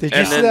stupid. Did you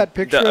And see then that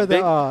picture of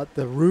big-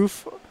 the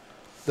roof,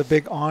 the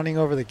big awning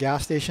over the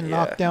gas station Yeah,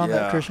 knocked down yeah.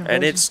 that Christian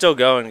And posted? it's still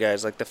going,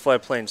 guys. Like the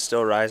floodplain's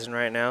still rising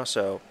right now,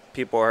 so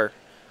people are.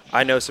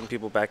 I know some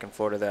people back in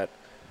Florida that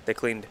they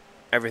cleaned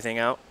everything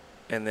out,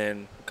 and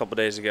then a couple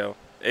days ago,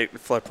 the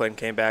floodplain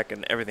came back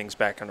and everything's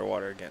back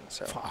underwater again.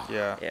 So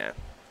Yeah, yeah,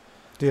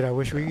 Dude, I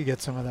wish we could get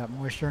some of that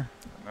moisture.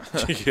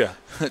 yeah,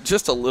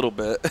 just a little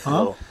bit. Huh? a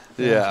little,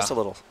 Yeah. just a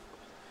little.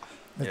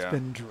 It's Yeah.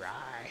 been dry.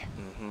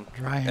 Mm-hmm.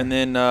 Dry. here. And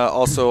then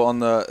also on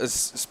the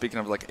speaking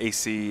of like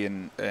AC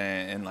and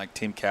like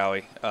Team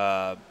Cowie,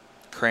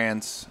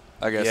 Crans,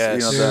 I guess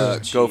Yes. the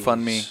Dude.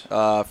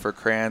 GoFundMe for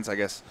Crans, I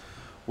guess.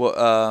 Well,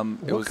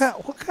 it was.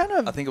 what kind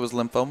of? I think it was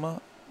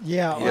lymphoma.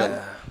 Yeah.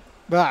 Yeah,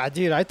 But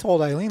dude, I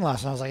told Eileen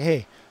last night. I was like,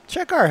 hey,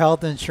 check our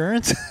health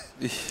insurance.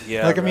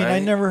 yeah. like, I mean, I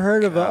right? never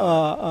heard of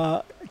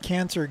God. a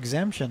cancer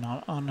exemption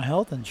on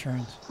health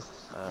insurance.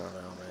 I don't know,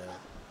 man.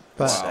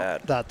 But That's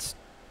sad. that's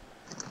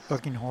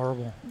fucking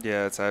horrible.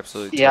 Yeah, it's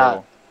absolutely Yeah.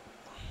 terrible.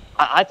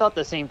 I thought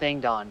the same thing,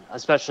 Don,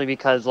 especially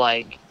because,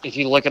 like, if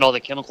you look at all the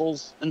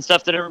chemicals and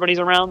stuff that everybody's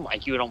around,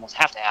 like, you would almost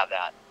have to have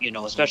that, you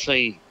know,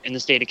 especially in the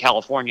state of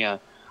California.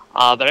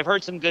 But I've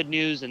heard some good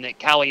news, and that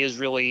Cowie is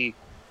really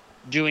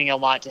doing a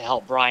lot to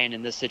help Brian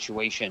in this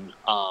situation.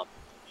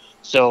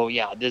 So,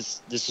 yeah,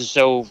 this is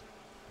so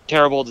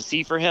terrible to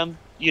see for him,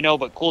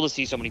 but cool to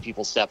see so many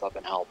people step up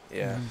and help.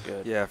 Yeah,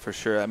 good. Yeah, for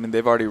sure. I mean,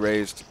 they've already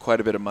raised quite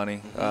a bit of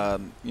money.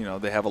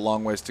 They have a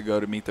long ways to go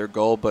to meet their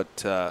goal,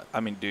 but I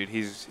mean, dude,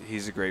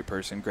 he's a great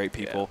person, great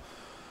people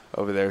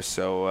over there.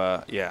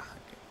 So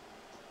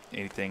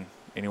anything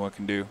anyone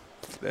can do.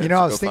 I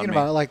was thinking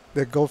about it, like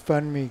the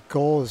GoFundMe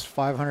goal is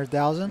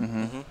 500,000.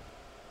 Mm-hmm.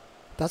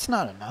 That's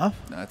not enough.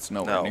 That's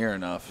nowhere near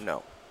enough.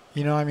 No.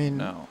 I mean,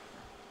 No.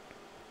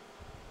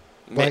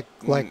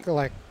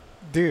 like,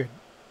 dude.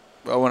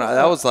 Well,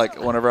 that was like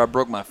whenever I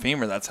broke my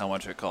femur, that's how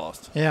much it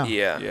cost. Yeah.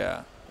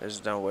 Yeah.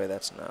 There's no way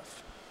that's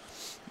enough.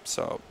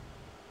 So,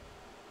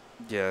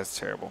 yeah, it's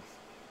terrible.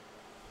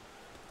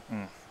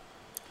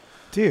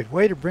 Dude,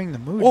 way to bring the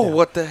mood Whoa, down.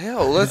 what the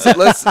hell? Let's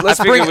bring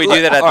figured we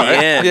do that at all the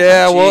end.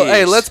 Yeah, well,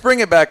 hey, Jeez. let's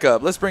bring it back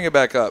up.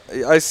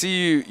 I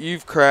see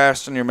you've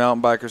crashed on your mountain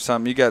bike or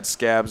something. You got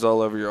scabs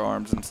all over your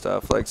arms and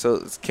stuff. Like,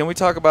 so can we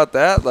talk about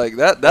that? Like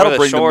that'll the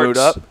bring the mood shorts.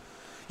 up.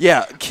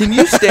 Yeah, can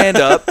you stand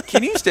up?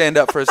 Can you stand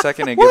up for a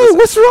second and give Wait, us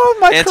what's wrong with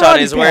my Anton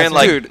karate is wearing pants?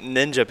 like Dude.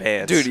 ninja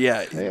pants. Dude,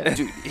 yeah.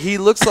 Dude, he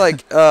looks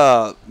like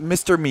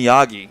Mr.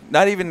 Miyagi.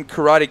 Not even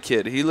Karate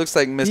Kid. He looks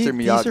like Mr.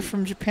 Miyagi. These are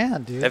from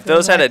Japan, dude. If They're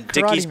those had a like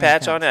Dickies karate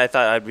patch man on it, I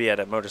thought I'd be at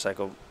a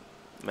motorcycle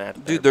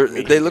mat. Dude,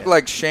 they look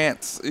like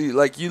shants.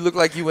 Like you look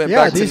like you went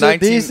Yeah, back to these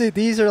 19.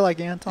 these are like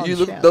Anton.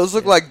 Those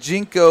look like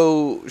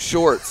Jinko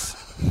shorts.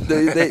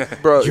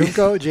 Bro.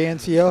 Junko,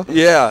 JNCO.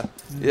 Yeah,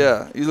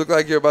 yeah. You look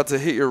like you're about to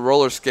hit your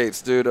roller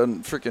skates, dude,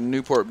 on freaking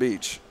Newport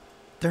Beach.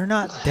 They're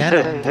not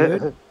denim,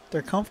 dude.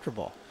 They're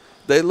comfortable.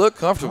 They look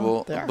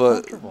comfortable, they are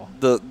but comfortable.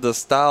 the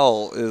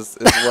style is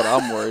what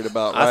I'm worried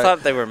about. I right?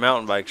 thought they were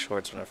mountain bike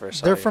shorts when I first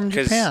saw They're you. from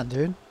 'Cause Japan,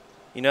 dude.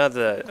 You know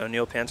the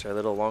O'Neill pants are a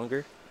little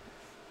longer?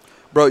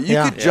 Bro, you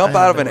Yeah. could Yeah, jump I know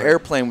out of they an were.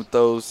 airplane with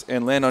those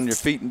and land on your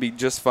feet and be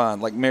just fine,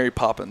 like Mary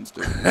Poppins,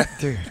 dude.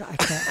 Dude, I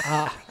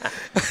can't.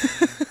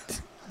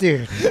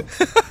 Dude,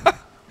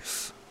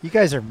 you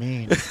guys are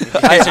mean.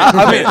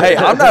 I mean, hey,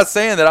 I'm not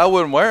saying that I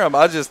wouldn't wear them.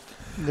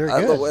 They're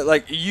good.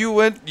 Like you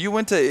went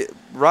to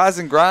Rise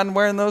and Grind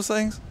wearing those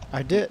things.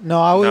 I did.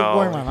 No, I was No.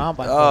 wearing my mountain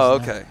bike. Oh,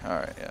 clothes now. okay, all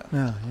right, yeah.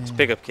 No, It's yeah.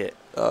 pickup kit.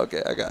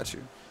 Okay, I got you.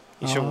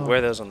 You should Oh.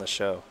 wear those on the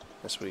show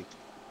this week.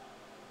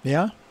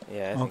 Yeah?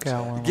 Yeah, I think Okay, so.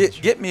 I'll wear them.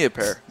 Get me a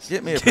pair.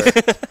 Get me a pair.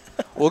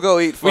 We'll go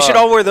eat. Pho. We should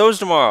all wear those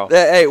tomorrow.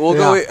 Hey, we'll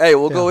go. Yeah. Eat, hey,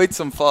 we'll Yeah. go eat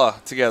some pho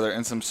together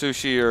and some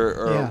sushi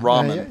or Yeah,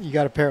 ramen. you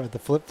got to pair it with the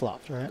flip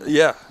flops, right?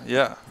 Yeah.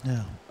 Yeah.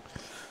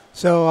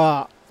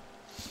 So,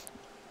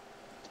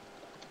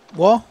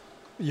 well,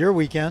 your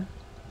weekend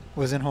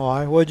was in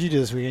Hawaii. What did you do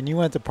this weekend? You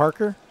went to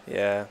Parker.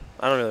 Yeah,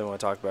 I don't really want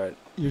to talk about it.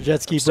 Your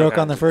jet ski I'm still broke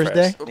on kinda the first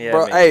day. depressed. Yeah,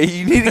 Bro, man. hey,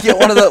 you need to get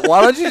one of the.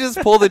 Why don't you just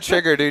pull the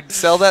trigger, dude?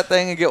 Sell that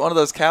thing and get one of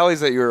those cowies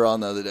that you were on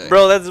the other day.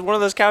 Bro, that's one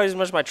of those cowies as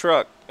much as my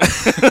truck.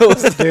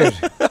 Dude,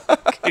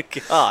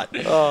 Good God.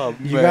 Oh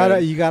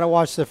you gotta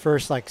watch the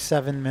first like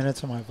 7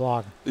 minutes of my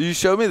vlog. You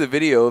showed me the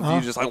video of Huh?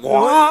 you just like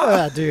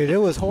Yeah, dude, it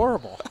was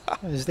horrible.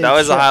 That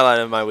was the highlight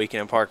of my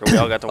weekend in Parker. We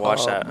all got to watch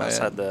Oh, that man.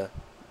 outside the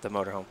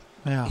motorhome.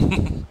 Yeah.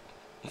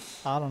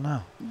 I don't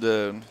know.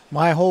 Dude,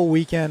 My whole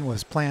weekend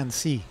was Plan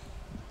C.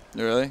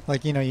 really?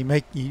 Like you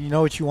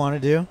know what you want to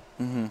do,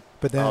 Mm-hmm.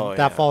 but then Oh, that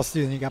yeah. falls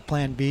through. Then you got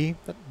Plan B.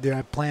 But dude, I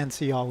had Plan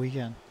C all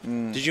weekend.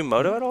 Mm. Did you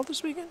moto at all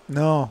this weekend?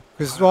 No,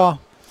 because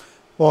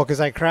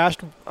because I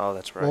crashed. Oh,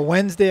 that's right. Well,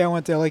 Wednesday I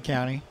went to LA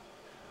County,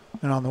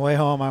 and on the way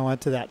home I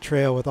went to that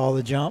trail with all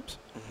the jumps,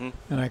 hmm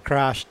and I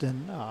crashed,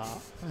 and I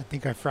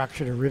think I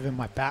fractured a rib in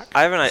my back.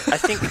 I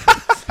think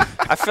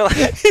I feel like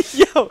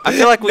I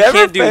feel like we never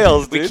can't do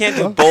fails, we dude. can't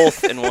do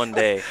both in one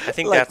day. I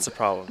think Like- that's the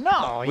problem.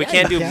 No, We yeah,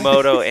 can't you do can.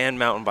 moto and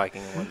mountain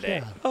biking in one day.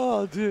 Yeah.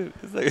 Oh, dude,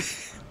 it's like.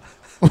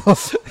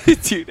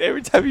 Dude,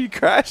 every time you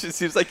crash, it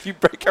seems like you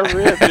break a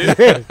rib,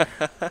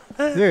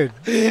 dude.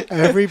 Dude,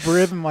 every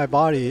rib in my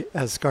body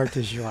has scar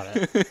tissue on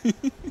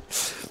it.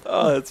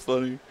 Oh, that's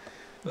funny.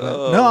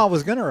 But no, I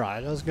was gonna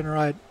ride.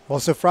 Well,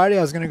 so Friday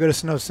I was gonna go to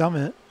Snow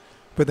Summit,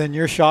 but then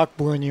your shock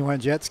blew and you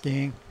went jet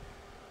skiing,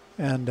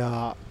 and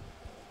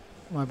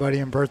my buddy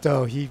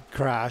Umberto, he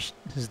crashed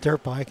his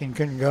dirt bike and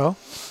couldn't go.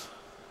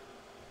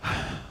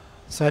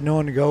 So I had no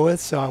one to go with,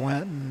 so I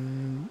went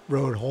and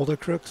rode Holder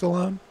Crooks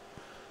alone.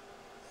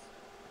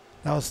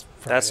 That was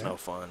Friday. That's no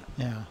fun.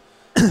 Yeah.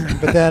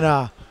 But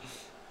then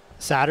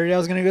Saturday I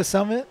was going to go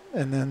Summit,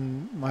 and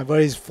then my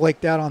buddies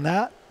flaked out on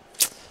that.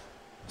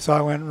 So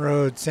I went and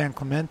rode San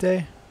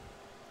Clemente.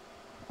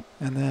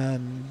 And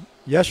then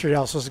yesterday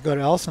I was supposed to go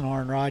to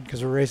Elsinore and ride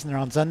because we're racing there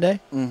on Sunday.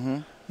 Mm-hmm.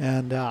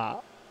 And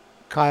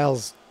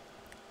Kyle's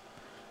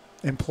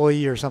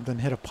employee or something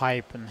hit a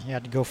pipe, and he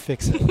had to go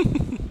fix it.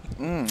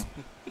 Mm.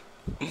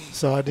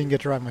 So I didn't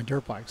get to ride my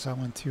dirt bike. So I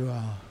went to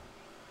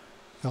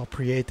El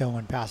Prieto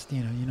in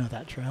Pasadena. You know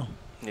that trail.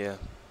 Yeah.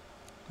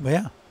 But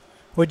yeah.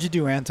 What'd you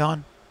do,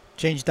 Anton?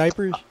 Change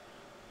diapers?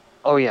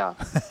 Oh yeah,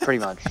 pretty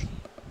much.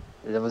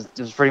 It was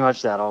pretty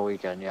much that all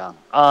weekend. Yeah.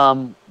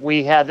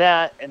 We had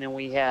that, and then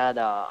we had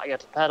I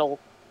got to pedal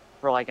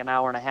for like an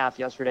hour and a half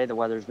yesterday. The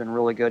weather's been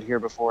really good here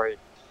before it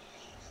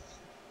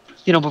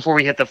before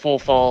we hit the full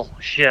fall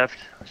shift.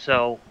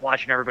 So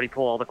watching everybody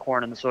pull all the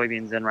corn and the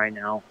soybeans in right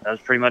now. That was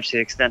pretty much the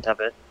extent of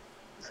it.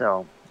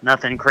 So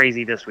nothing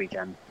crazy this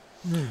weekend.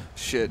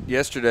 Shit,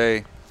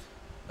 yesterday,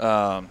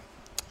 Sam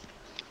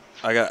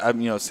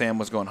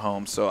was going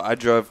home, so I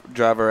drive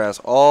her ass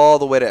all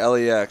the way to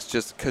LAX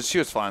just because she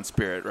was flying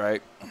Spirit,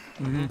 right?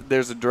 Mm-hmm.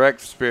 There's a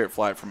direct Spirit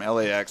flight from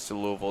LAX to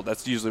Louisville.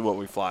 That's usually what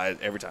we fly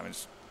every time.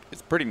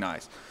 It's pretty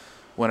nice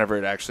whenever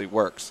it actually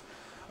works.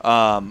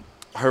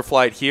 Her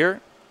flight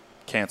here,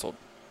 canceled.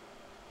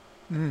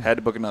 Had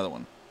to book another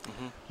one.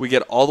 Mm-hmm. We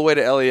get all the way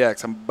to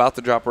LAX. I'm about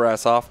to drop her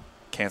ass off.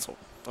 Canceled.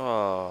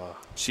 Oh.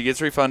 She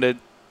gets refunded.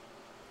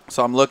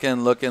 So I'm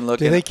looking. Do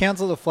they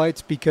cancel the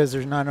flights because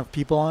there's not enough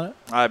people on it?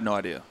 I have no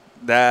idea.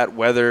 That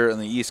weather on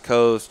the East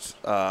Coast,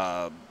 they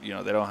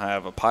don't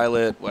have a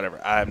pilot,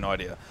 whatever. I have no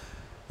idea.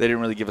 They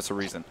didn't really give us a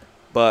reason.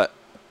 But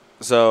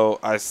so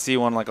I see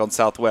one like on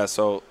Southwest.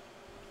 So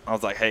I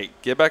was like, hey,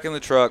 get back in the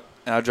truck,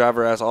 and I drive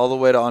her ass all the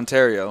way to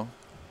Ontario.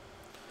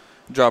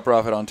 Drop her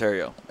off at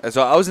Ontario. And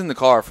so I was in the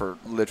car for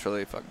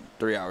literally fucking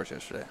 3 hours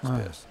yesterday. I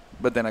was pissed.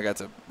 But then I got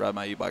to ride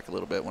my e-bike a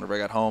little bit whenever I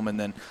got home. And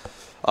then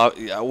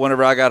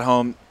whenever I got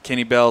home,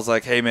 Kenny Bell's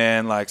like, hey,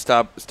 man, like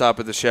stop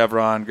at the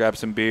Chevron, grab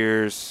some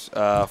beers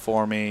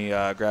for me,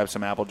 grab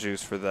some apple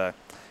juice for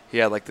he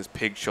had like this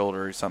pig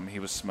shoulder or something he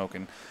was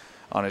smoking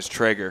on his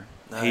Traeger.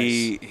 Nice.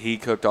 He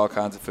cooked all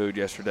kinds of food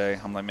yesterday.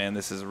 I'm like, man,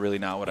 this is really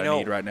not what I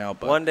need right now.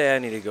 But one day I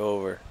need to go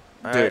over.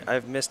 Dude,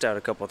 I've missed out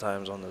a couple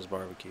times on those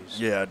barbecues.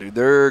 Yeah, dude,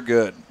 they're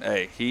good.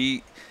 Hey,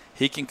 he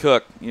can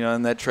cook.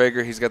 In that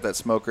Traeger, he's got that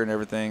smoker and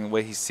everything. The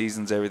way he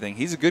seasons everything,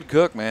 he's a good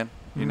cook, man.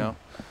 You know,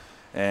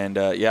 and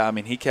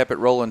he kept it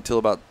rolling until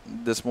about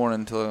this morning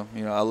until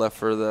I left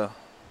for the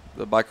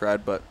bike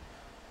ride. But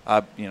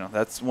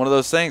that's one of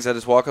those things. I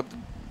just walk up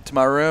to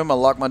my room, I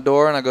lock my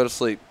door, and I go to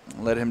sleep.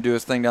 Let him do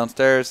his thing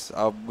downstairs.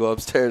 I'll go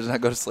upstairs and I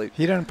go to sleep.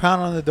 He doesn't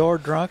pound on the door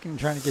drunk and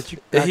trying to get you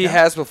back He out?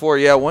 has before,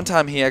 yeah. One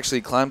time he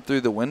actually climbed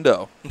through the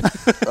window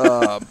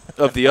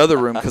of the other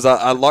room because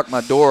I locked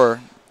my door,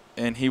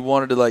 and he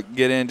wanted to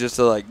get in just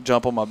to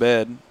jump on my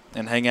bed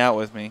and hang out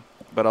with me.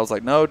 But I was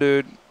like, no,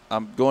 dude,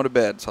 I'm going to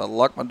bed. So I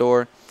locked my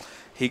door.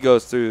 He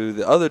goes through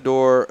the other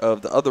door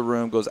of the other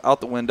room, goes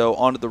out the window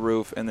onto the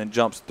roof, and then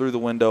jumps through the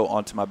window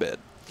onto my bed.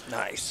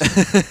 Nice.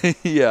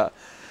 Yeah.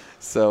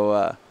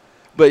 So,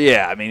 but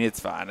yeah, it's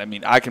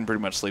fine. I can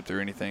pretty much sleep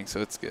through anything,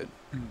 so it's good.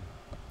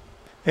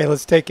 Hey,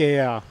 let's take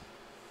a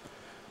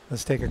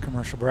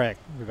commercial break.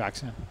 We'll be back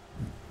soon.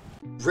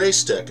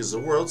 Racetech is the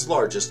world's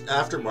largest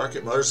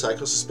aftermarket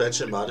motorcycle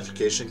suspension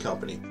modification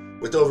company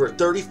with over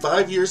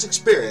 35 years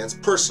experience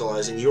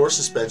personalizing your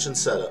suspension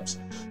setups.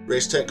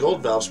 Racetech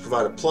Gold valves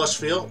provide a plush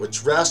feel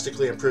which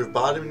drastically improve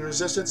bottoming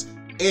resistance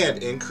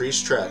and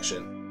increased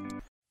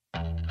traction.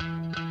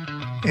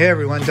 Hey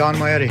everyone, Don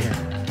Maeda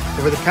here.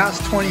 Over the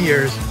past 20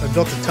 years, I've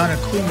built a ton of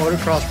cool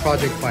motocross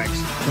project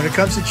bikes. When it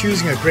comes to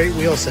choosing a great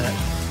wheel set,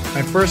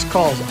 my first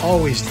call is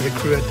always to the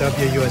crew at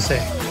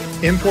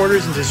WUSA.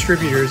 Importers and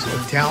distributors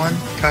of Talon,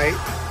 Kite,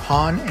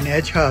 Hahn, and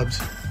Edge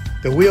hubs,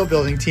 the wheel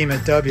building team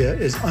at W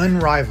is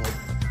unrivaled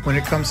when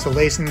it comes to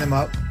lacing them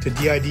up to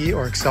DID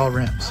or Excel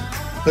rims.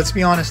 Let's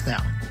be honest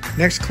now.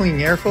 Next to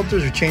cleaning air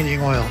filters or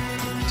changing oil,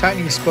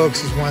 tightening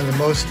spokes is one of the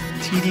most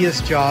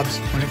tedious jobs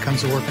when it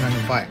comes to working on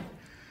your bike.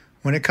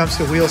 When it comes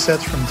to wheel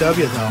sets from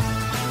W though,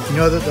 you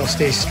know that they'll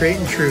stay straight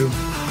and true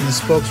and the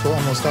spokes will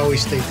almost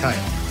always stay tight.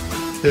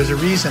 There's a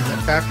reason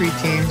that factory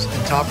teams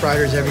and top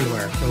riders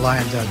everywhere rely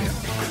on W.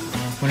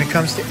 When it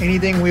comes to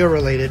anything wheel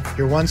related,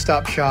 your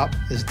one-stop shop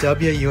is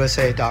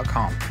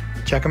WUSA.com.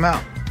 Check them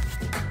out.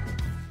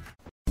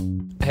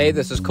 Hey,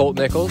 this is Colt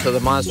Nichols of the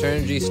Monster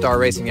Energy Star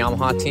Racing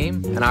Yamaha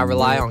team, and I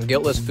rely on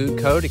Guiltless Food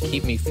Co. to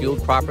keep me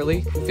fueled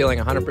properly, feeling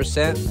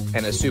 100%,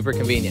 and is super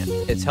convenient.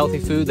 It's healthy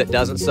food that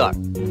doesn't suck.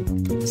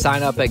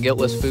 Sign up at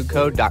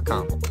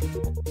guiltlessfoodco.com.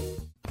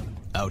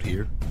 Out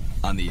here,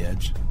 on the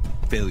edge,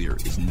 failure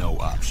is no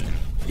option.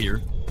 Here,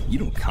 you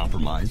don't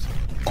compromise.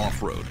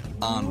 Off-road,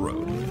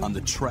 on-road, on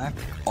the track,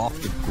 off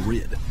the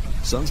grid.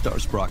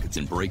 Sunstar sprockets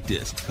and brake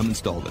discs come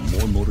installed in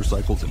more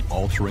motorcycles and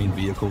all-terrain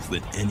vehicles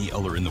than any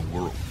other in the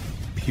world.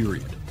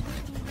 Period.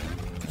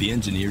 The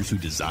engineers who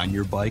design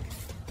your bike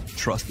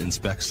trust and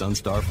inspect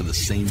Sunstar for the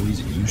same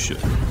reason you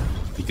should.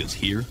 Because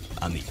here,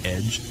 on the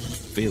edge,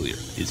 failure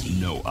is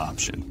no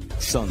option.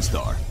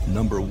 Sunstar,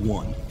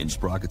 #1 in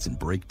sprockets and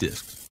brake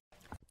discs.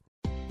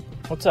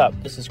 What's up?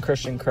 This is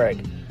Christian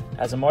Craig.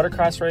 As a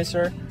motocross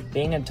racer,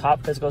 being in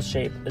top physical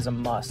shape is a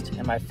must,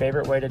 and my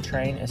favorite way to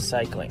train is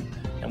cycling.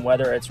 And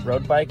whether it's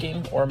road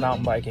biking or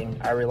mountain biking,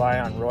 I rely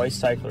on Roy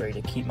Cyclery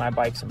to keep my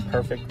bikes in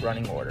perfect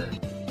running order.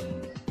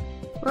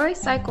 Roy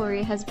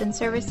Cyclery has been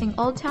servicing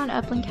Old Town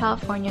Upland,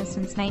 California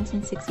since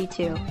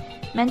 1962.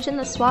 Mention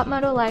the Swap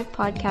Moto Live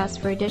podcast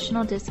for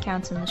additional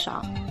discounts in the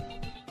shop.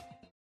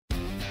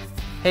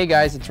 Hey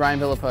guys, it's Ryan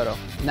Villapoto.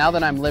 Now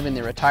that I'm living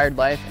the retired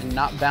life and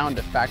not bound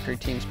to factory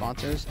team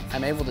sponsors,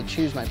 I'm able to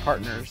choose my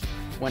partners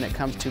when it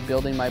comes to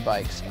building my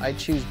bikes. I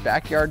choose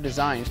Backyard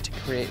Designs to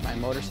create my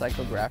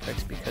motorcycle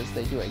graphics because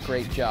they do a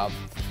great job.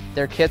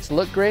 Their kits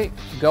look great,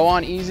 go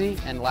on easy,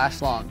 and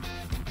last long.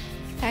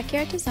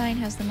 Backyard Design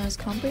has the most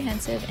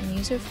comprehensive and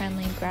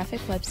user-friendly graphic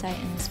website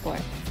in the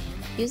sport.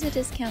 Use the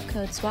discount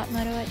code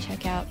SWAPMOTO at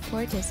checkout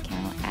for a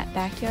discount at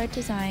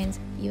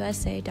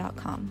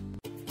backyarddesignsusa.com.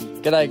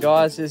 G'day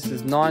guys, this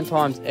is 9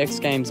 times X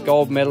Games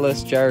gold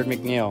medalist Jared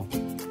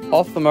McNeil.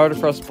 Off the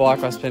motocross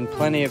bike, I spend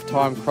plenty of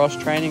time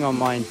cross-training on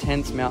my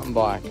intense mountain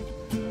bike.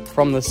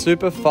 From the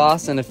super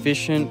fast and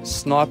efficient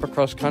Sniper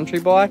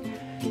cross-country bike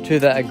to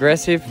the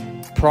aggressive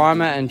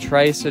Primer and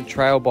Tracer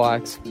trail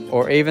bikes,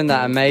 or even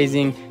the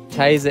amazing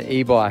Taser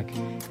e-bike.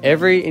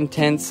 Every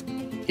Intense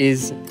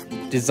is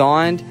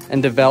designed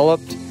and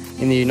developed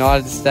in the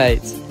United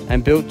States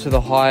and built to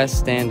the highest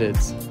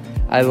standards.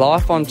 A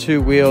life on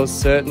 2 wheels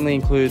certainly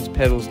includes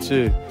pedals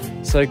too,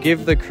 so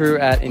give the crew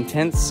at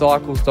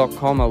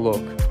intensecycles.com a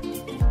look.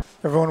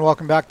 Everyone,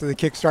 welcome back to the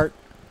Kickstart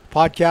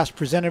podcast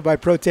presented by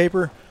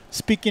ProTaper.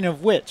 Speaking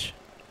of which,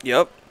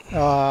 Yep.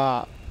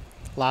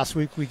 last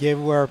week we gave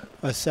away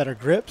a set of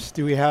grips.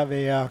 Do we have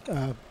a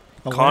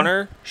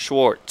Connor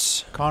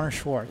Schwartz. Connor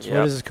Schwartz. Yep.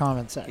 What does his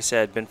comment say? He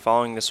said, been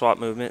following the SWAT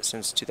movement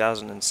since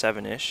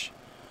 2007-ish.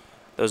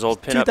 Those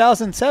old pinup...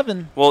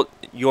 2007? Well,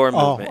 your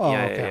movement. Oh,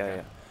 yeah, okay.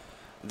 yeah.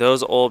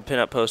 Those old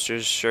pinup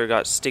posters sure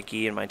got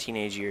sticky in my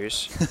teenage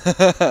years.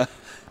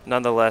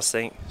 Nonetheless,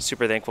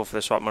 super thankful for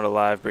the SWAT Moto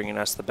Live, bringing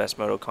us the best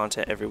moto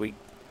content every week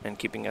and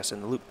keeping us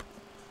in the loop.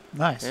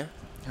 Nice. Yeah.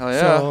 Hell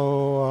yeah.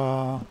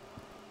 So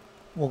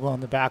we'll go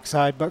on the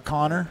backside, but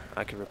Connor.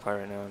 I could reply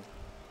right now.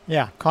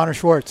 Yeah, Connor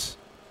Schwartz.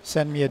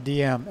 Send me a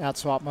DM at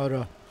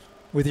SWAPMoto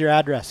with your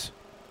address,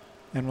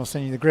 and we'll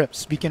send you the grips.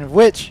 Speaking of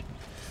which,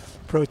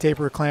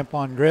 ProTaper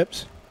clamp-on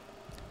grips.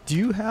 Do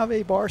you have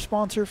a bar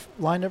sponsor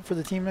lined up for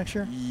the team next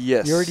year?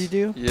 Yes. You already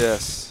do?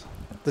 Yes.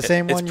 The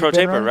same one It's you've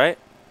been ProTaper, running? right?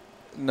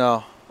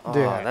 No. Oh,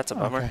 Dude, that's a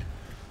bummer. okay.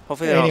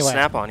 Hopefully they don't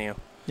snap on you.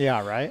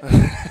 Yeah, right?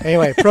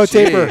 Anyway,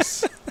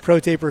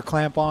 ProTaper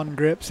clamp-on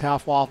grips,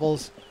 half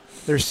waffles.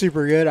 They're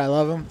super good. I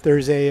love them.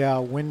 There's a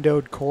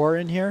windowed core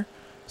in here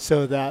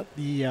so that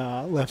the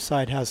left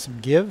side has some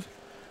give.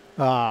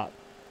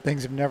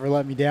 Things have never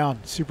let me down.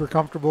 Super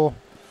comfortable.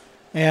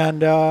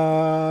 And,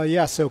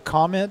 yeah, so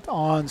comment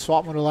on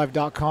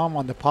swapmotolive.com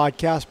on the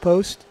podcast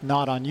post,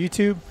 not on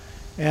YouTube,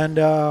 and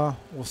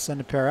we'll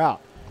send a pair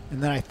out.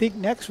 And then I think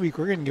next week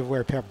we're going to give away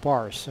a pair of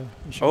bars, so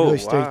you should really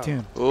stay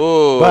tuned.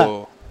 Oh.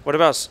 But what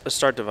about a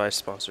Start Device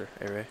sponsor,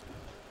 A-Ray?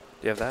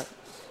 Do you have that?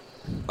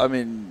 I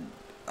mean,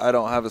 I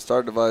don't have a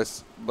Start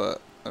Device,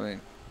 but, I mean.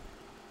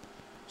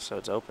 So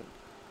it's open.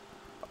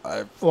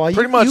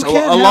 Pretty much a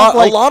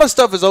lot of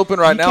stuff is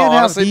open right now,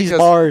 honestly. You can't have these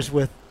bars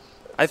with.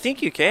 I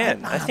think you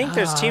can. I think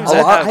there's teams a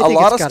that have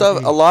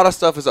lot of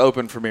stuff is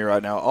open for me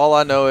right now. All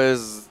I know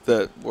is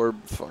that we're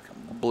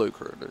fucking Blue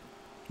Crew, dude.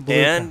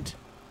 And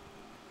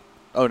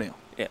O'Neill.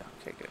 Yeah,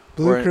 okay, good.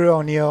 Blue Crew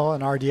O'Neill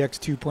and RDX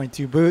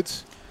 2.2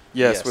 boots.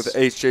 Yes, with the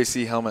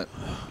HJC helmet.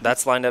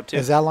 That's lined up too.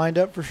 Is that lined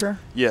up for sure?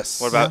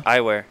 Yes. What about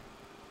eyewear?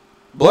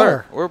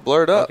 Blur. We're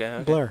blurred up.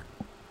 Okay. Blur.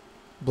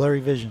 Blurry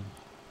vision.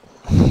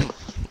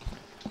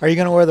 Are you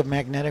going to wear the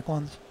magnetic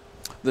ones?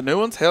 The new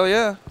ones? Hell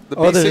yeah. The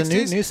B60s? There's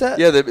a new set?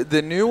 Yeah,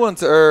 the new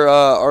ones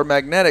are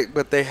magnetic,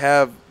 but they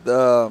have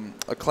a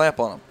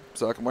clamp on them,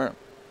 so I can wear them.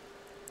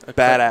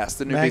 Badass.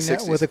 The new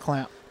B60s. With a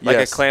clamp. Like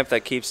a clamp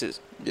that keeps it.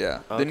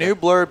 Yeah. Okay. The new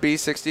Blur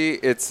B60,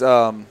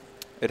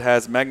 it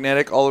has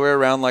magnetic all the way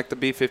around like the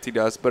B50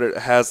 does, but it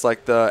has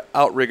like the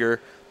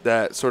outrigger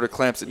that sort of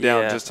clamps it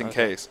down just in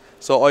case.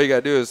 So all you got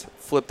to do is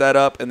flip that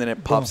up, and then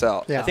it pops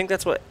out. Yeah. I think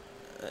that's what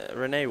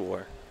Renee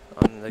wore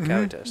on the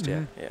Cali test.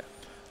 Yeah, yeah.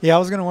 Yeah, I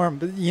was going to wear them.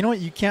 But you know what?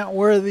 You can't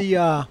wear the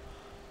I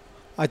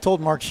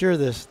told Mark Shear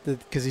this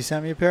because he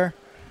sent me a pair.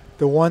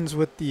 The ones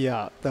with the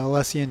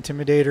Alessi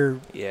Intimidator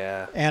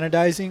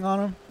anodizing on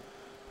them.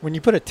 When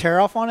you put a tear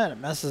off on it, it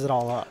messes it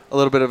all up. A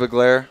little bit of a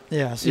glare.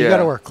 Yeah, so you got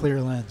to wear a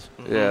clear lens.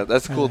 Yeah,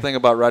 that's the cool thing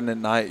about riding at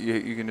night.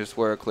 You can just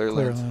wear a clear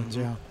lens. Clear lens,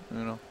 yeah.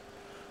 You know.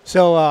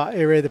 So,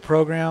 A-Ray, the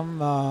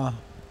program.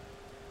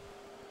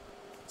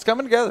 It's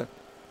coming together.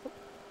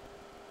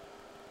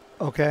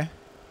 Okay.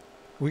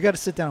 We got to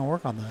sit down and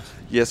work on this.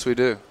 Yes, we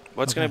do.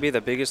 What's going to be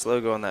the biggest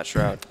logo on that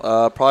shroud?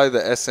 Probably the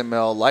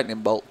SML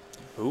Lightning Bolt.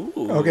 Ooh.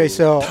 Okay,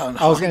 so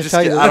I was going to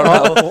tell you. I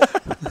don't know.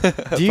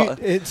 Do you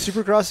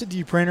Supercross? Do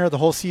you pre-enter the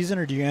whole season,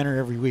 or do you enter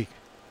every week?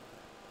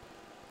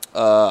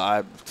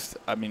 I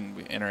mean,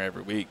 we enter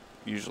every week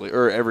usually,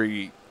 or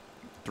every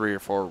 3 or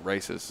 4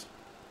 races.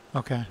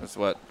 Okay. That's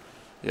what.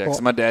 Yeah,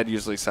 because my dad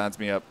usually signs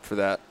me up for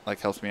that.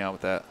 Like, helps me out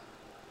with that.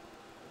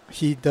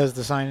 He does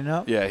the signing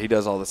up. Yeah, he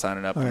does all the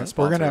signing up. Okay. And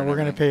the We're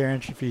gonna pay your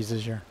entry fees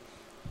this year.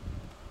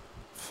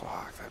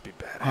 Fuck, that'd be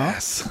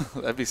badass.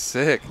 Huh? That'd be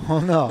sick. Oh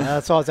no,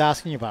 that's what I was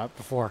asking you about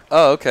before.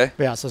 Oh, okay.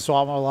 Yeah, so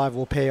Swap Moto Live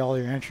will pay all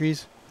your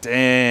entries.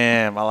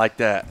 Damn, I like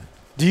that.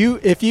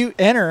 If you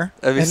enter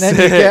and then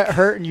you get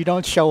hurt and you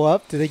don't show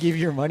up, do they give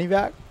you your money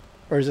back,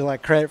 or is it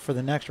like credit for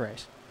the next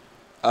race?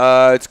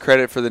 It's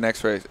credit for the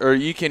next race, or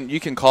you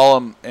can call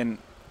them and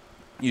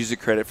use the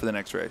credit for the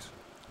next race.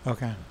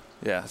 Okay.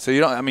 Yeah, so you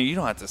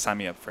don't have to sign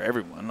me up for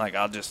everyone. Like,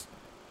 I'll just,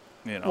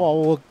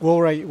 Well,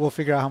 we'll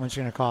figure out how much it's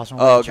gonna cost and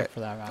we'll check for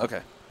that.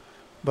 Okay.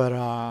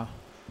 But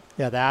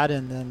Yeah, that,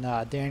 and then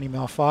Danny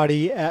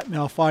Malfatti at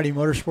Malfatti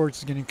Motorsports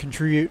is going to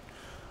contribute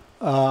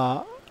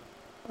amount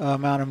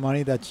of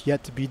money that's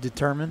yet to be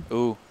determined.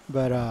 Ooh.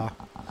 But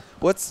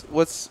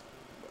what's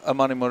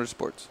Amani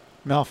Motorsports?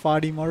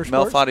 Malfatti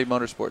Motorsports. Malfatti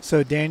Motorsports.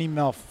 So Danny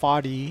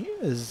Malfatti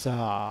is.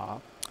 I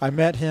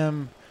met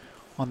him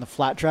on the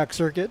flat track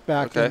circuit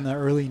back in the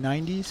early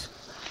 '90s,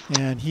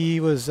 and he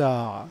was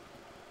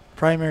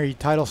primary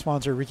title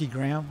sponsor Ricky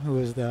Graham, who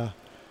was the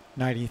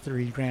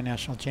 '93 Grand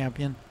National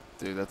Champion.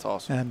 Dude, that's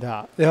awesome. And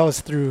that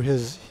was through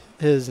his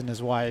and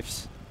his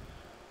wife's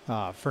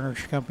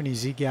furniture company,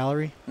 Z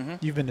Gallery. Mm-hmm.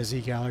 You've been to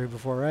Z Gallery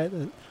before, right?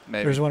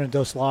 Maybe. There's one in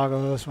Dos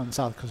Lagos, one in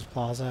South Coast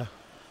Plaza.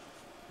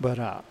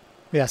 But,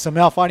 yeah, so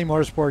Malfatti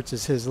Motorsports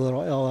is his little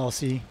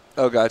LLC.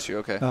 Oh, got you.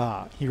 Okay.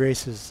 He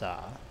races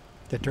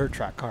the dirt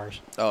track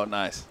cars. Oh,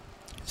 nice.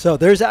 So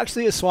there's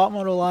actually a Swap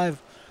Moto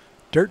Live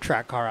dirt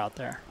track car out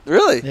there.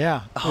 Really?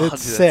 Yeah. Oh,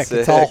 it's dude, sick. sick.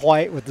 It's all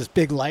white with this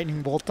big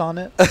lightning bolt on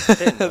it.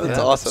 That's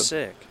awesome.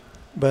 Sick.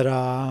 But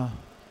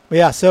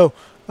yeah, so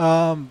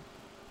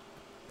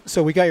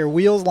we got your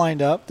wheels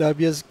lined up.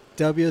 W's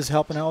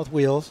helping out with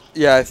wheels.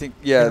 Yeah, I think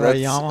that's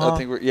Yamaha? I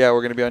think we're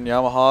going to be on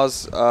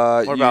Yamahas.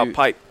 What about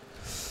pipe?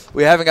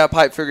 We haven't got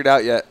pipe figured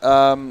out yet.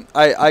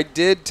 I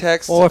did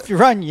text. Well, if you're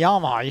running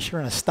Yamaha, you should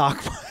run a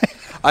stock pipe.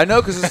 I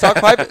know, because the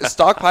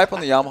stock pipe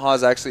on the Yamaha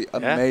is actually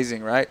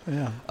amazing, right?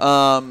 Yeah.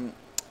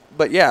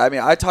 But yeah, I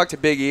mean, I talked to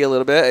Big E a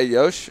little bit at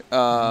Yosh.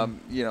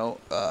 You know,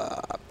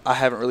 I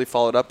haven't really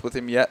followed up with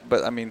him yet,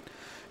 but I mean,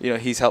 you know,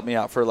 he's helped me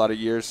out for a lot of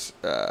years.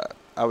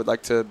 I would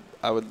like to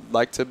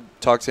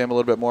talk to him a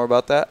little bit more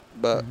about that,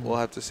 but we'll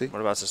have to see.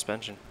 What about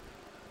suspension?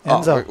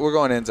 Enzo. We're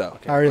going Enzo.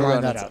 I already We're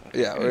lined going that Enzo. up.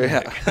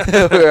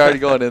 Yeah, we're already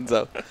going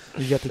Enzo.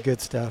 You got the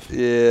good stuff.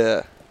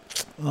 Yeah.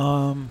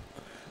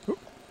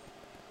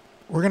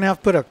 We're gonna have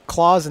to put a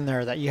clause in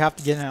there that you have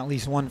to get in at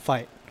least one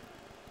fight.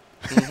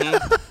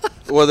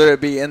 Mm-hmm. Whether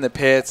it be in the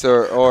pits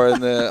or in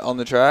the on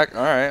the track.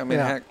 All right. I mean,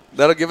 heck,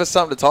 that'll give us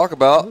something to talk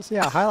about.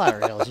 Yeah, highlight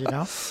reels, you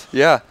know.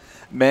 Yeah,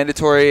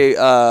 mandatory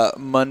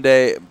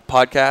Monday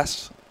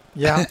podcast.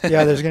 Yeah.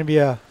 There's gonna be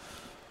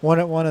one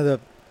of the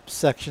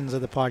sections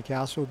of the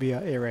podcast will be a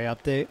A-Ray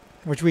update,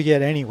 which we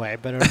get anyway,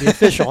 but it'll be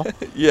official.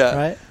 Yeah.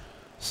 Right.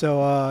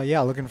 So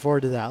yeah, looking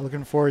forward to that.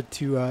 Looking forward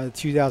to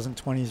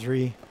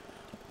 2023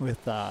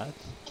 with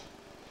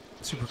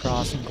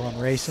Supercross and going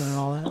racing and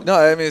all that. No,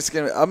 I mean it's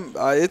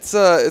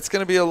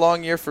gonna be a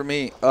long year for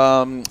me.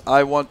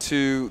 I want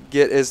to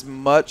get as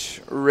much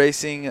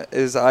racing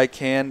as I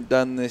can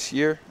done this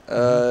year,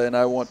 and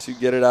I want to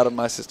get it out of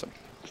my system.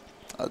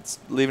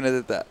 Leaving it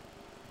at that.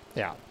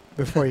 Yeah,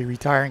 before you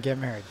retire and get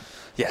married.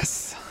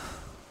 Yes.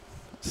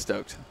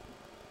 Stoked.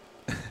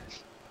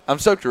 I'm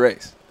stoked to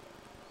race.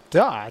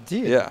 Duh,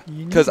 dude. Yeah,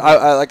 because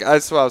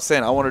that's what I was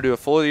saying. I want to do a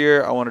full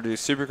year. I want to do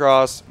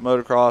Supercross,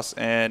 Motocross,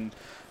 and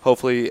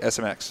hopefully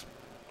SMX.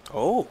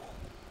 Oh.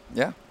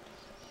 Yeah.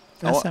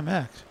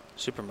 SMX.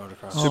 Super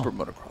Motocross. Super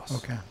Motocross.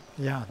 Okay.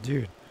 Yeah,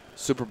 dude.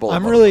 Super Bowl.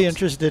 I'm really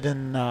interested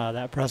in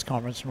that press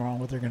conference tomorrow,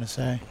 what they're going to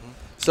say.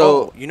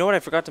 So, you know what I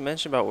forgot to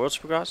mention about World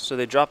Supercross? So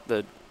they dropped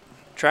the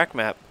track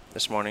map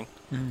this morning.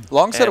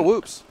 Long set of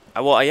whoops. I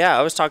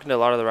was talking to a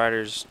lot of the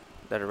riders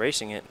that are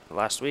racing it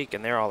last week,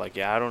 and they're all like,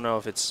 I don't know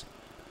if it's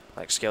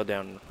like scaled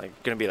down,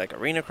 like going to be like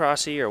arena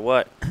crossy or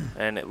what.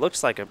 And it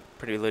looks like a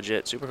pretty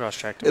legit Supercross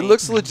track to me. It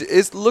looks legit.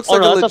 It looks like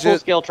that's a legit a full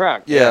scale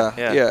track.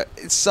 Yeah.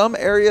 Some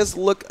areas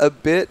look a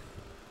bit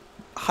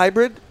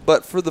hybrid,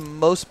 but for the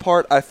most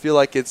part, I feel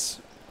like it's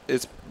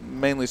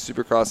mainly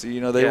Supercrossy.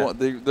 You know, they're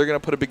going to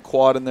put a big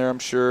quad in there, I'm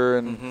sure,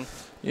 and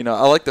you know,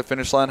 I like the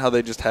finish line how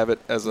they just have it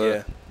as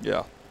a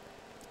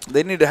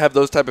They need to have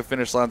those type of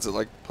finish lines at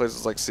like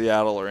places like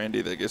Seattle or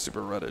Indy that get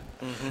super rutted.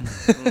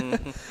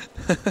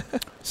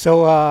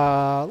 So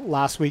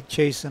last week,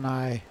 Chase and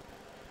I,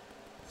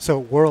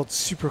 World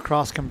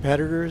Supercross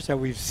competitors that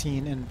we've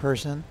seen in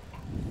person.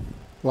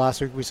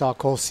 Last week we saw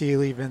Cole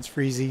Seeley, Vince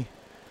Friese,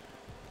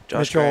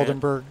 Mitchell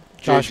Oldenburg,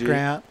 Josh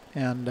Grant,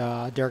 and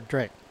Derek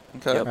Drake.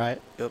 Okay.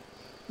 Right? Yep.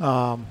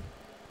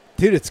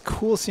 Dude, it's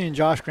cool seeing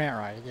Josh Grant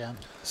ride again.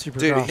 Supercross.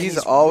 Dude, he's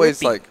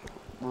always like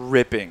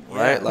ripping,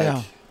 right?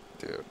 Like,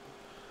 dude.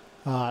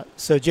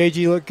 So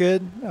JG looked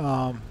good.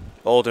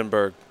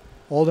 Oldenburg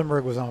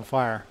was on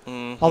fire.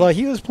 Although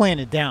he was playing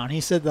it down.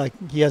 He said like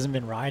he hasn't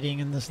been riding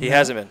in this. He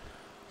hasn't been.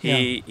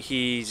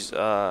 He's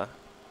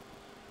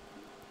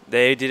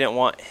they didn't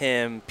want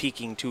him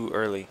peaking too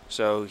early,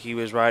 so he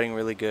was riding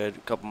really good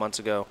a couple months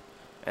ago,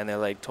 and they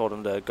like told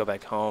him to go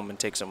back home and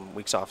take some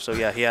weeks off. So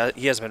yeah, he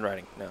hasn't been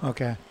riding. No.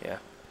 Okay. Yeah.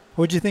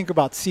 What'd you think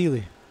about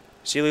Seeley?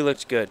 Seeley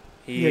looked good.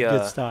 He had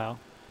good style.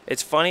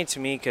 It's funny to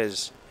me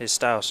because his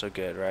style's so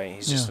good, right?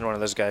 He's just one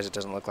of those guys that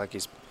doesn't look like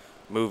he's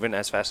moving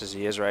as fast as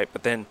he is, right?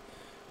 But then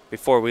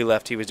before we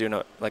left, he was doing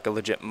a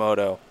legit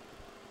moto,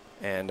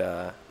 and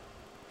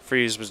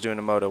Freeze was doing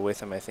a moto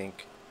with him, I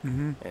think.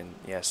 And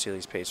yeah,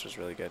 Seeley's pace was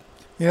really good.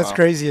 You know what's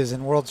crazy is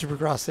in World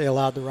Supercross they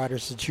allowed the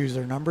riders to choose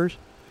their numbers.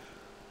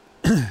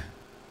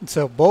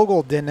 So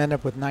Bogle didn't end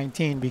up with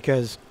 19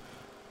 because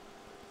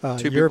Two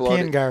people European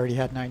already- guy already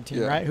had 19,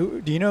 Yeah. right?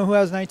 Who do you know who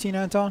has 19,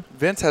 Anton?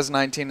 Vince has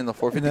 19 in the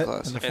 450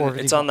 class. in the And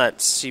 450 it's on that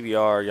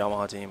CBR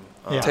Yamaha team.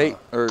 Yeah. Tate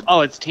or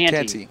Oh, it's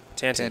Tanty.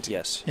 Tanty.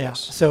 Yes. Yeah. Yes.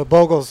 So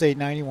Bogle's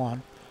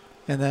 891,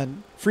 and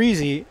then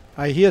Freezy,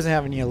 he doesn't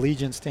have any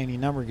allegiance to any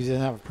number because he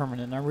doesn't have a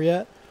permanent number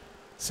yet.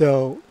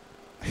 So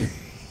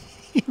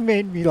he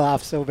made me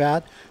laugh so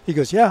bad. He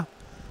goes, "Yeah,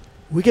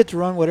 we get to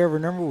run whatever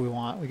number we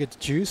want. We get to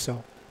choose."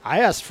 So I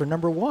asked for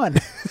number 1.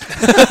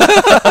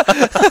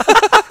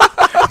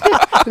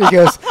 And he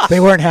goes, "They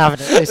weren't having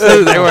it." They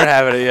said they no." weren't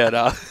having it yet.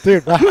 No.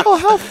 Dude,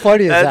 how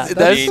funny is that?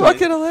 That's genius.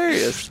 fucking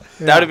hilarious.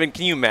 That would have been.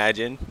 Can you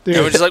imagine? Dude.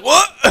 They were just like,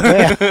 what?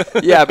 Yeah.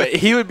 Yeah, but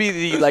he would be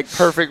the like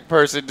perfect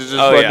person to just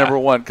Oh, run yeah. number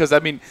 1 because I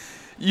mean,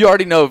 you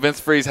already know Vince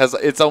Freeze has.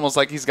 It's almost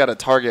like he's got a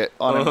target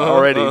on him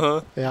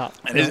already. Yeah.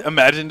 And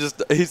imagine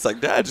just he's like,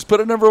 Dad, just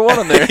put a number 1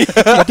 on there.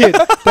 Yeah, dude,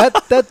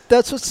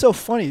 that's what's so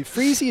funny.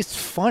 Freezy is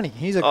funny.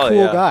 He's a Oh, cool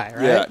yeah. guy,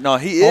 right? Yeah, no,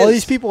 he All is.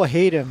 these people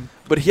hate him.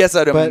 But he has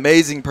that But-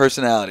 amazing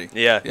personality.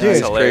 Yeah, Dude. it's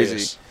It's hilarious.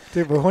 crazy.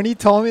 Dude, but when he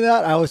told me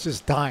that, I was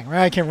just dying.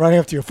 Right? I came running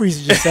up to you.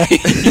 Freezy just said,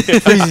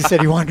 Freezy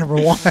said he wanted number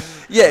 1.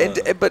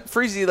 Yeah, but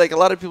Freezy, like a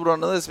lot of people don't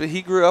know this, but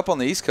he grew up on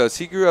the East Coast.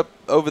 He grew up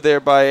over there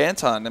by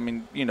Anton. I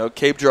mean,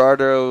 Cape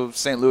Girardeau,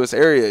 St. Louis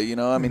area.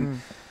 I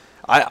mean,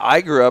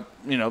 I grew up,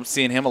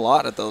 seeing him a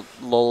lot at the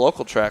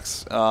local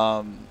tracks. Do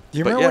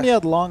you remember when he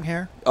had long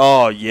hair?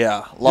 Oh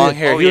yeah, long Dude.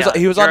 hair. Oh,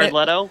 he was on Jared it.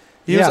 Leto.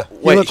 He Yeah, was, he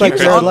wait, looked like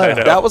was Jared on-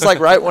 Leto. That was like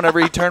right whenever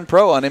he turned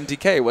pro on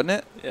MTK, wasn't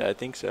it? Yeah, I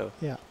think so.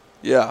 Yeah.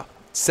 Yeah,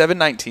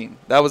 719.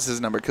 That was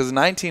his number because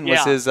 19 was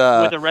Yeah, his.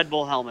 with a Red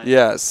Bull helmet.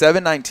 Yeah,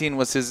 719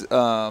 was his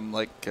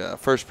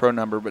first pro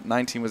number, but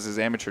 19 was his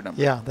amateur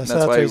number. Yeah, And that's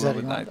why what he he said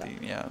went with he wanted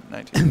 19. Yeah,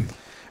 19.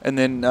 And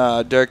then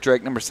Derek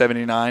Drake, number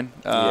 79.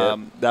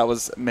 That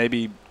was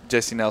maybe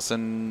Jesse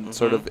Nelson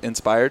sort of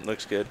inspired.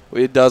 Looks good.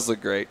 It does look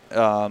great.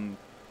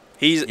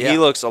 He Yeah.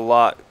 looks a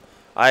lot.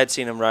 I had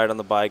seen him ride on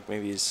the bike,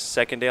 maybe his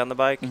second day on the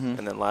bike, Mhm.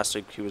 and then last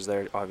week he was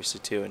there obviously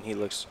too, and he's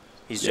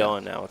Yeah.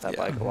 gelling now with that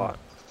bike a lot.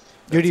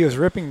 Dude, he was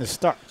ripping the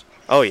starts.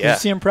 Oh Did yeah. you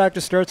see him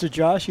practice starts with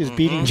Josh? He was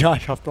beating Mhm.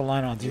 Josh off the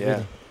line on TV.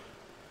 Yeah.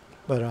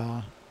 But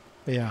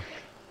yeah.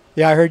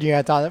 Yeah, I heard you.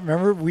 I thought.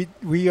 Remember,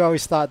 we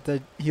always thought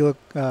that he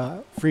looked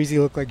Freezy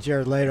looked like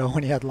Jared Leto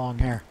when he had long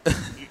hair.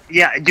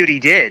 Yeah, dude, he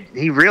did.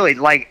 He really,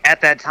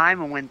 at that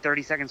time and when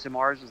 30 Seconds to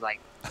Mars was,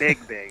 big.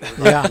 It was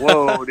Yeah.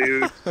 whoa,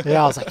 dude.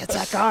 Yeah, I was like, it's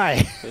that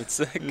guy. It's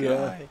that guy.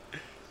 Yeah.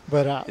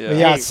 But Yeah.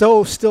 yeah, it's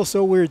still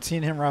so weird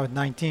seeing him ride with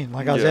 19.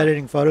 Like I was Yeah.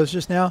 editing photos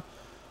just now,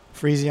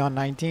 Freezy on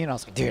 19. I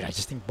was like, dude, I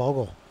just think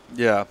Bogle.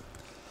 Yeah.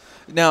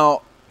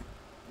 Now,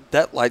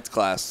 that lights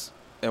class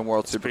in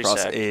World It's pretty Supercross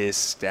stacked. is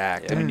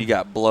stacked. Yeah. I mean, you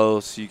got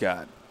Blows, you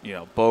got,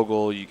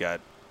 Bogle, you got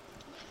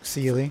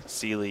Seeley,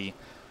 Seeley.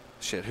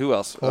 Shit, who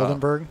else?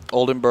 Oldenburg,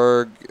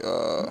 Oldenburg,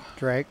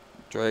 Drake.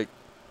 Drake,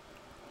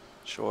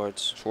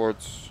 Schwartz.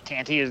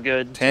 Tanty is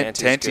good.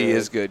 Tanty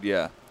is good,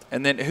 yeah.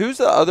 And then who's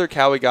the other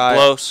Cowie guy?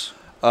 Blows.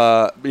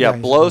 Yeah,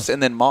 he's Blows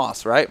and then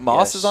Moss, right?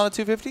 Moss Yes. is on a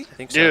 250? I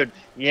think so. Dude,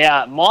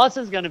 yeah, Moss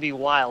is going to be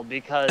wild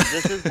because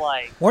this is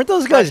Weren't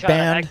those guys fresh outta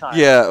banned? exile.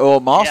 Yeah, well,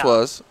 Moss Yeah.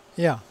 was.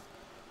 Yeah.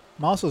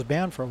 Moss was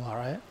banned for a while,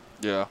 right?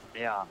 Yeah.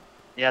 Yeah.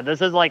 Yeah, this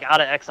is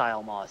out of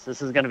exile Moss.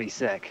 This is going to be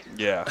sick.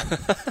 Yeah.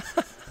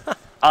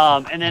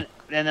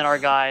 And then our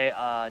guy,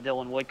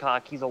 Dylan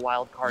Woodcock, he's a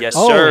wild card. Yes,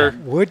 Oh, sir.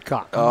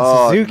 Woodcock. On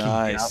Oh, the Suzuki.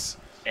 nice.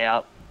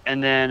 Yeah.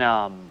 And then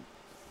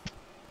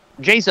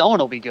Jason Owen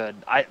will be good.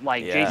 Yeah.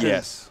 Jason's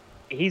Yes.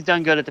 he's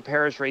done good at the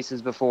Paris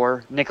races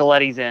before.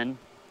 Nicoletti's in.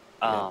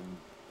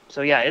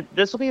 So yeah,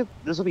 this will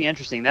be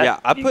interesting. That, Yeah,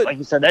 I put- like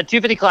you said, that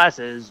 250 class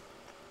is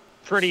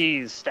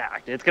pretty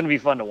stacked. It's going to be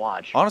fun to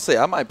watch. Honestly,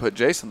 I might put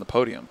Jace on the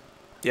podium.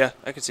 Yeah,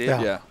 I could see it.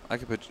 Yeah. I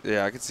could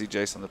see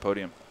Jace on the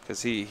podium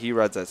because he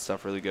rides that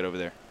stuff really good over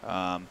there.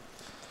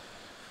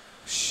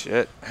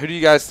 Shit, who do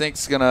you guys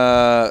think's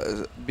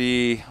gonna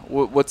be?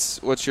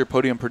 What's your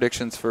podium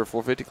predictions for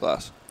 450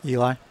 class?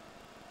 Eli.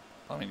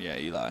 I mean, yeah,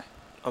 Eli. I'm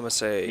gonna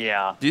say.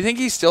 Yeah. Do you think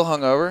he's still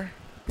hungover?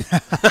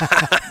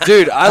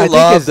 Dude, I think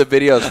love his- the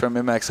videos from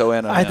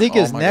MXON. I think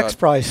his neck's God.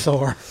 probably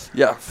sore.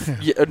 Yeah.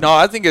 No,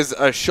 I think his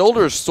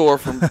shoulder's sore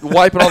from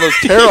wiping all those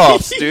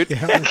tear-offs, dude.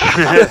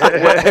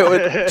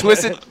 with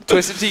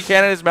twisted T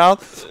can in his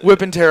mouth,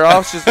 whipping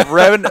tear-offs, just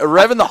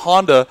revving the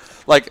Honda,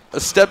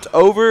 stepped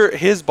over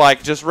his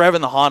bike, just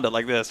revving the Honda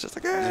like this, just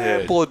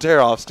Dude. pulling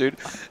tear-offs, dude.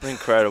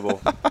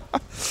 Incredible.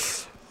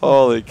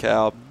 Holy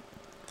cow.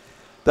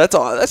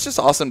 That's just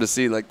awesome to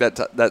see,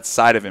 that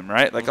side of him,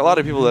 right? A lot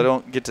of people that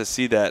don't get to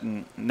see that,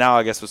 and now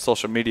I guess with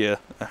social media,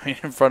 I mean,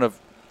 in front of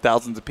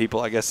thousands of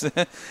people, I guess.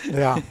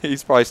 Yeah.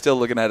 He's probably still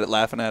looking at it,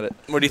 laughing at it.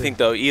 What do you think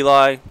though?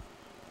 Eli,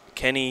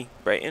 Kenny,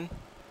 Brayton?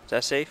 Is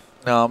that safe?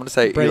 No, I'm going to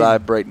say Brayton. Eli,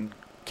 Brayton,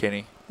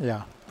 Kenny.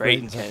 Yeah.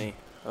 Brayton, Brayton's Kenny.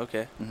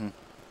 Okay.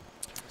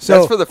 So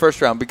That's for the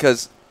first round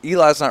because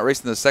Eli's not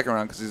racing the second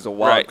round because he's a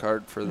wild Right.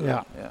 card for the.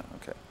 Yeah. Yeah.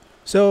 Okay.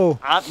 So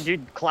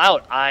Dude,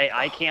 Clout,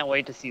 I can't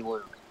wait to see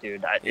Luke,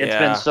 dude. It's Yeah.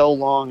 been so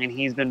long, and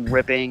he's been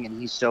ripping, and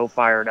he's so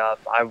fired up.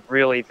 I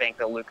really think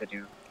that Luke could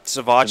do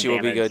Savachi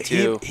will be good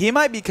too. He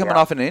might be coming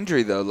off an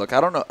injury though. Look,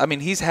 I don't know. I mean,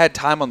 he's had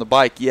time on the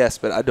bike, yes,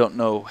 but I don't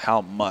know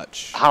how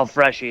much. How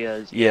fresh he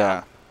is.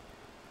 Yeah.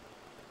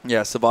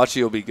 Yeah,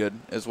 Savachi will be good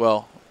as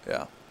well.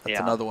 Yeah, that's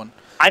another one.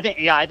 I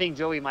think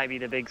Joey might be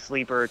the big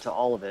sleeper to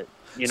all of it.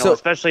 You know, So-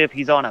 especially if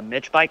he's on a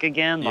Mitch bike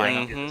again.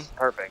 Like, it's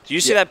perfect. Did you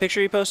see that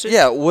picture he posted?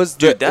 Yeah, was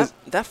Dude, the,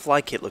 that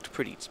fly kit looked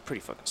pretty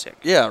fucking sick.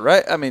 yeah,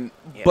 right. I mean,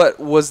 but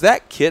was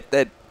that kit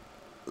that,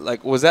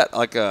 like, was that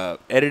like a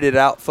edited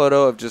out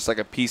photo of just like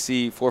a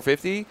PC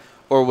 450,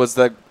 or was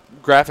the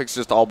graphics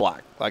just all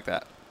black like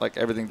that, like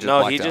everything just No,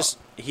 blacked out?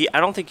 I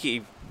don't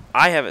think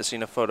I haven't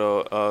seen a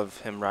photo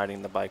of him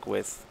riding the bike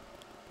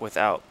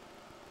without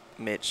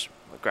Mitch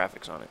with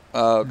graphics on it.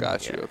 Oh,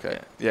 got you. Okay.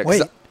 Yeah. 'cause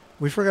Wait,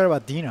 we forgot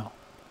about Dino.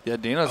 Yeah,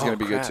 Dino's Oh, gonna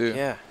be crap, good too.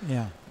 yeah.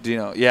 Yeah.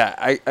 Dino. Yeah,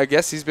 I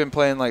guess he's been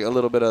playing like a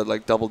little bit of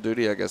like double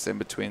duty, I guess, in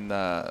between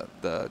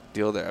the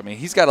deal there. I mean,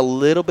 he's got a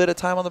little bit of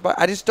time on the bike.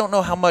 I just don't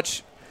know how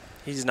much.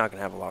 He's not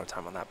gonna have a lot of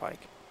time on that bike.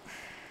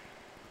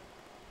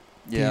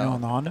 Yeah. Dino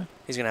on the Honda.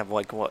 He's gonna have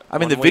like what? I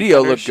mean, the 1 week video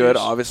under looked his good,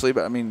 shoes? obviously,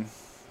 but I mean,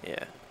 Yeah.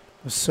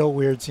 It was so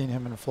weird seeing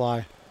him in a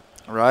fly.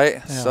 right?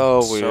 Yeah. So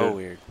weird. So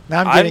weird.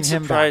 Now I'm I'm getting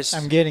him back. surprised-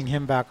 I'm getting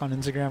him back on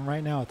Instagram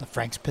right now with the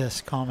Frank's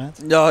Piss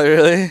comments. No,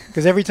 really?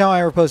 Because every time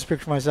I ever post a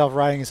picture of myself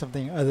riding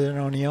something other than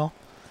O'Neill,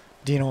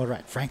 Dino would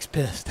write, Frank's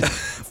pissed.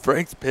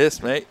 Frank's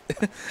pissed, mate.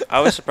 I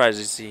was surprised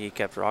to see he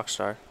kept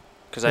Rockstar,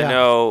 because Yeah.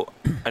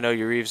 I know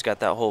Uriev's got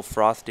that whole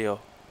froth deal,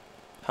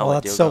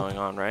 helmet that's deal so- going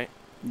on, right?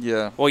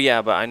 Yeah. Well,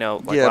 yeah, but I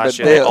know like yeah, last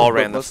but year they all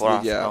ran the most of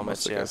froth yeah, helmets.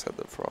 most of the Yeah. guys had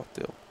the froth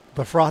deal.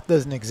 But froth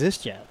doesn't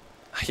exist yet.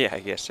 Yeah, I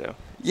guess so.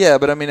 Yeah,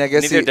 but I mean, I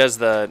guess Neither does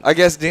the. I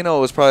guess Dino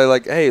was probably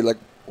like, hey, like,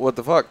 what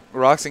the fuck?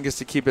 Roxon gets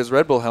to keep his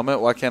Red Bull helmet.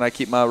 Why can't I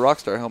keep my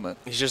Rockstar helmet?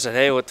 He's just said,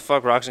 "Hey, what the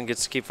fuck? Roxon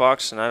gets to keep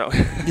Fox, and I don't."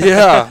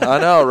 Yeah, I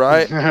know,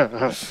 right?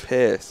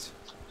 Pissed.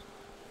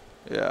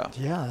 Yeah.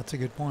 Yeah, that's a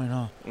good point,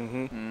 huh?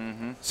 Mm-hmm.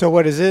 Mm-hmm. So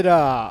what is it?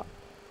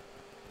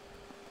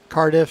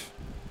 Cardiff,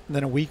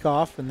 then a week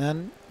off, and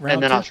then round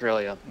And then two?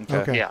 Australia.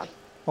 Okay. Yeah.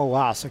 Oh,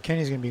 wow. So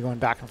Kenny's going to be going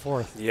back and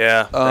forth.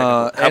 Yeah.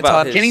 How How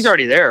about his Kenny's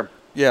already there.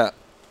 Yeah. How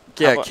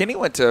Yeah, about- Kenny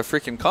went to a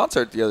freaking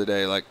concert the other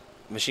day. Like,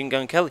 Machine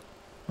Gun Kelly?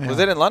 was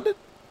Yeah. it in London?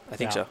 I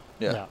think Yeah. so.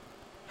 Yeah.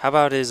 How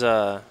about his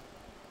Red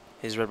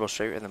Bull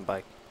straight rhythm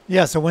bike?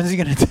 Yeah, so when's he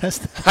going to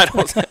test that?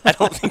 I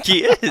don't think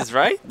he is,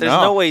 right? There's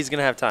No. no way he's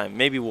gonna have time.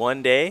 Maybe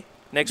one day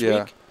next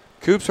Yeah. week.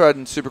 Coop's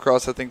riding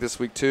Supercross, I think, this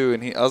week too.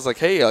 And I was like,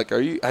 hey, like,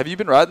 have you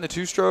been riding the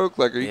 2-stroke?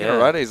 Like, are you gonna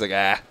Yeah. ride it? He's like,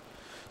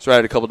 Just ride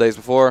it a couple days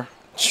before,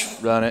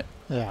 run it.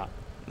 Yeah.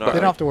 No, They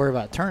don't have to worry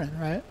about turning,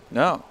 right?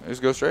 No,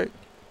 just go straight.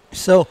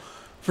 So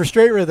for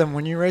straight rhythm,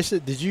 when you race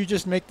it, did you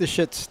just make the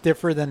shit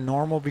stiffer than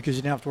normal because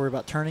you didn't have to worry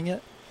about turning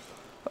it?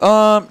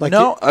 Like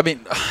No, I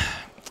mean,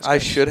 I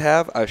should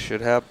have,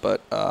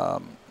 but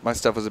my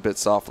stuff was a bit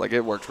soft. Like,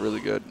 it worked really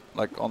good,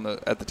 like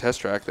at the test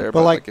track there.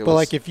 But like, it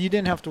was, if you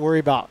didn't have to worry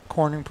about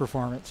cornering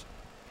performance,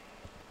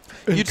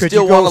 you'd could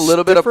still you go want a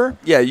little bit of. stiffer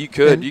Yeah, you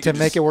could. and You to could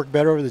make it work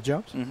better over the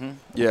jumps. Mm-hmm.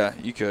 Yeah,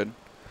 you could.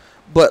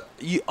 But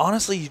you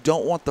honestly, you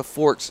don't want the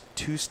forks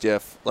too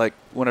stiff. Like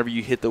whenever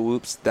you hit the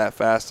whoops that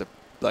fast, at,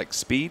 like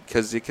speed,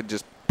 because it could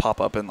just pop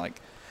up and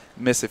like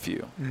miss a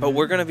few. But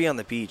we're gonna be on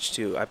the beach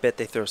too. I bet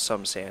they throw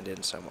some sand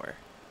in somewhere.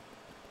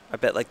 I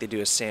bet like they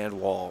do a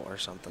sand wall or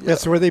something. Yeah.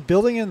 So were they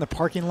building it in the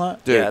parking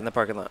lot? Dude. Yeah, in the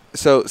parking lot.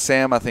 So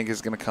Sam, I think,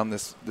 is going to come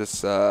this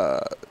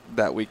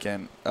that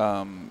weekend.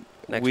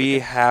 Next We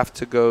weekend? have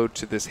to go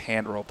to this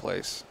hand roll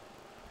place.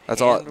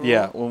 That's Hand all.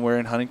 Yeah, roll? when we're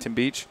in Huntington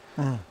Beach,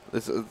 Mm.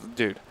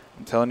 dude,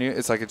 I'm telling you,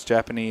 it's like it's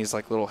Japanese,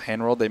 like little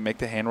hand roll. They make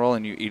the hand roll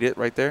and you eat it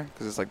right there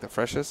because it's like the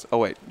freshest. Oh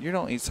wait, you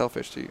don't eat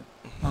shellfish, do you?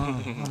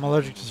 I'm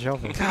allergic to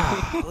shellfish.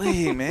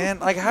 Golly, man,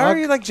 like how are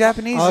you like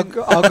Japanese? I'll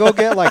go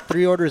get like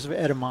 3 orders of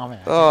edamame.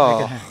 Oh.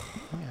 Yeah.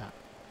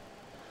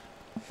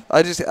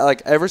 I just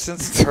like ever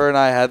since her and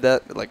I had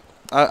that, like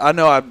I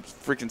know I'm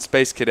freaking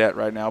space cadet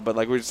right now, but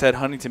like we just had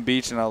Huntington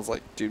Beach and I was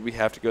like, dude, we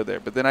have to go there.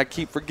 But then I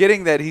keep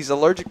forgetting that he's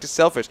allergic to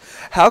shellfish.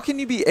 How can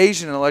you be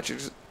Asian and allergic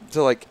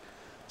to like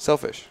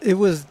shellfish? It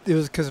was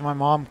because my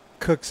mom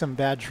cooked some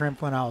bad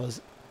shrimp when I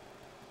was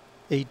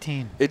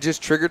 18. It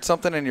just triggered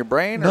something in your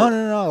brain?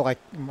 No. Like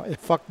it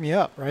fucked me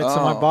up, right? So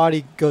my Oh.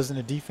 body goes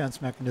into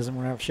defense mechanism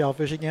when I have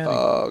shellfish again.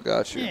 Oh,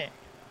 got you. Yeah.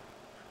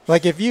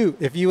 Like if you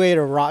ate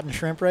a rotten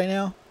shrimp right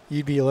now,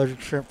 you'd be allergic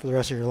to shrimp for the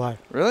rest of your life.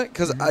 Really?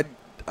 Because Mm-hmm.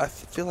 I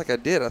feel like I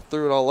did. I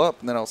threw it all up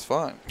and then I was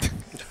fine.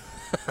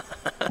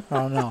 I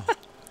don't know.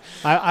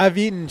 I've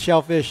eaten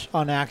shellfish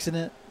on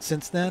accident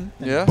since then.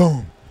 And Yeah?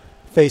 Boom.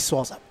 Face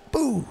swells up.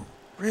 Boom.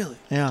 Really?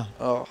 Yeah.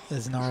 Oh,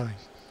 It's gnarly.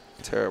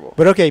 terrible.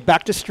 But okay,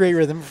 back to straight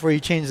rhythm before you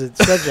change the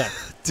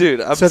subject.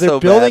 Dude, I'm so they're so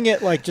building bad.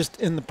 it like just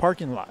in the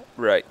parking lot.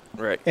 Right.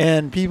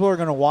 And people are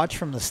going to watch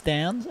from the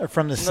stands or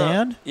from the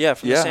sand. Yeah,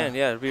 from Yeah. the sand.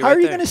 Yeah. It'd be How right are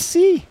you there. going to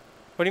see?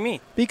 What do you mean?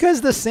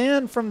 Because the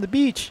sand from the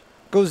beach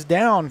goes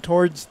down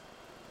towards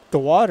the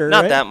water.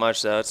 Not right? that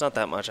much though. It's not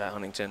that much at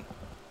Huntington.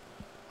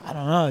 I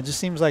don't know. It just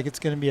seems like it's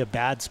going to be a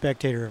bad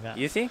spectator event.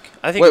 You think?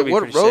 I think. Wait, it'd be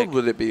what pretty road sick.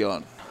 would it be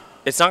on?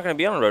 It's not going to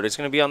be on a road. It's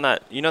going to be on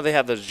that. You know they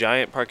have those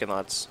giant parking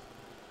lots.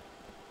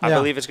 I Yeah.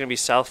 believe it's going to be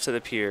south to the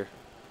pier,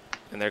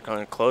 and they're going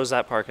to close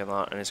that parking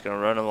lot, and it's going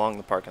to run along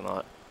the parking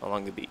lot,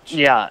 along the beach.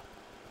 Yeah.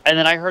 And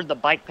then I heard the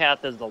bike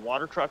path is the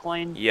water truck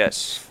lane.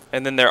 Yes.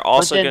 And then they're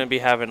also then- going to be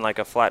having like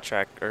a flat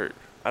track, or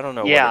I don't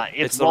know. Yeah, what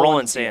it's the Rolling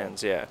Rolling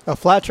Sands. Yeah. A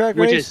flat track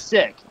Which race? is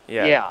sick.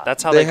 Yeah. Yeah.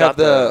 That's how they they got have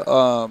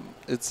the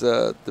it's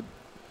the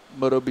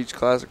Moto Beach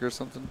Classic or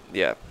something.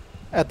 Yeah.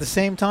 At the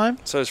same time?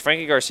 So is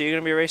Frankie Garcia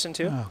going to be racing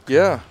too? Oh,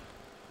 Yeah.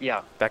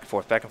 Yeah. Back and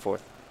forth, back and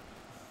forth.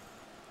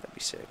 That'd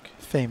be sick.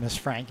 famous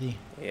Frankie.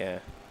 Yeah.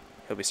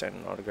 He'll be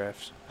signing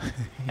autographs.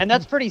 And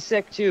that's pretty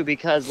sick too,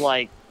 because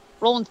like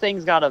Rolling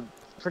Thing's got a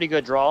pretty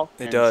good draw.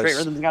 It and does. Straight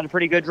Rhythm's got a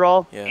pretty good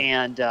draw. Yeah.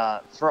 And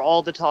for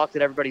all the talk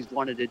that everybody's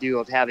wanted to do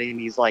of having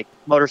these like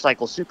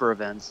motorcycle super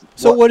events.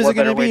 So what is it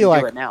better going to way be do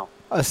like? it now?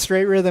 A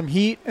straight rhythm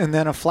heat and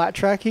then a flat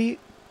track heat?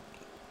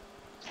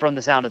 From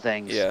the sound of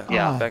things. Yeah.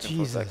 Yeah. Oh, Back and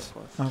Jesus.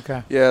 forth, back and forth.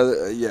 Okay.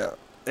 Yeah, yeah.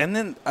 And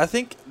then I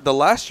think the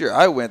last year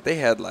I went, they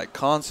had like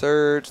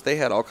concerts, they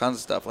had all kinds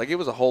of stuff. Like it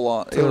was a whole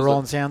on. To the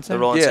Rolling Sands The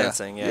thing? Rolling Yeah, Sands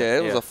thing, yeah. yeah.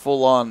 It was a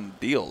full on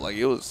deal. Like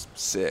it was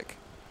sick.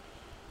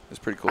 It was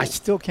pretty cool. I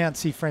still can't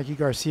see Frankie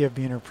Garcia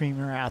being a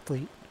premier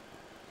athlete.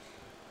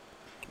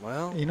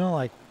 Well, You know,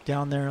 like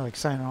down there, like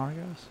signing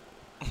autographs.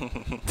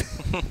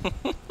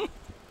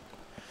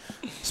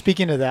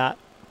 Speaking of that,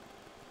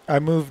 I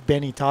moved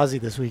Benny Tazi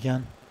this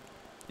weekend.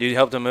 you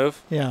helped him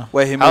move? Yeah.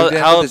 Wait, he How, moved in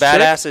how with his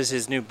badass is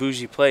his new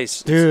bougie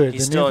place? Dude,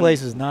 He's the still new in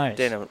place is nice.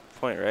 Dana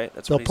Point, right?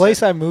 That's The what he place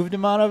said. I moved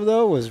him out of,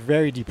 though, was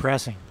very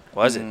depressing.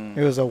 Was it? Mm.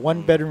 It was a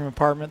one-bedroom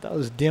apartment that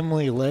was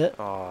dimly lit.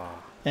 Oh,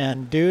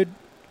 And, dude,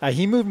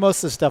 he moved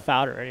most of the stuff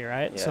out already,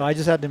 right? So Yeah. I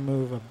just had to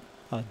move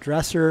a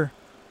dresser,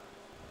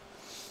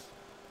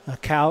 a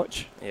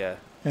couch, yeah.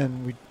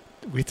 and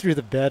we threw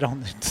the bed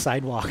on the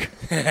sidewalk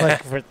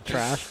like for the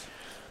trash.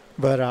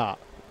 But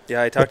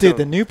Yeah, I but talked dude, to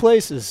the him. new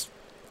place is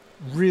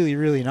really,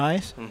 really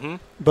nice. Mm-hmm.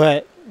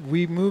 But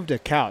we moved a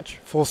couch,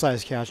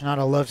 full-size couch, not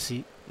a love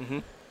seat, Mm-hmm.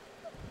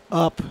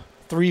 up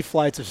 3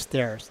 flights of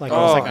stairs. Like it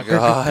Oh, was like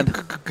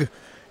God.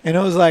 and it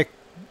was like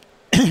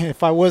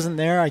if I wasn't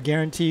there, I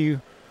guarantee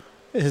you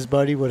his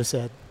buddy would have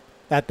said,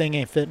 "That thing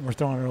ain't fitting, we're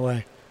throwing it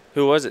away."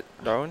 Who was it?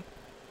 Darwin?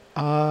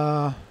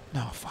 No,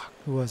 fuck.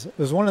 Who was it? It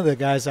was one of the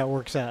guys that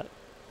works at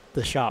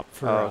the shop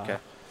for Oh, okay.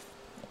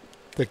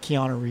 the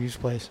Keanu Reeves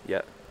place.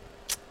 Yeah.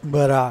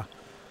 But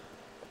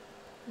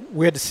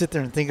we had to sit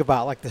there and think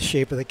about like the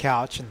shape of the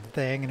couch and the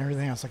thing and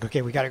everything. I was like,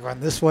 okay, we got to go on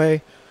this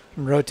way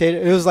and rotate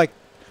it.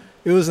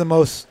 It was the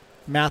most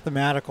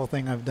mathematical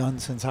thing I've done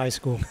since high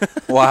school.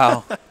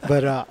 Wow.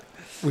 But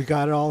we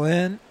got it all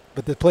in.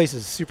 But the place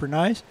is super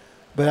nice.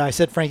 But I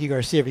said Frankie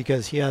Garcia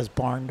because he has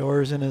barn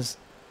doors in his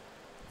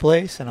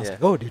place. And I was Yeah.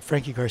 like, oh, did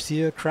Frankie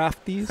Garcia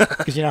craft these?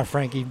 Because you know how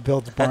Frankie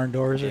builds barn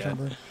doors or Yeah.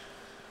 something.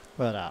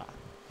 But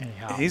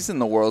anyhow. He's in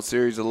the World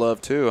Series of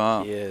Love too,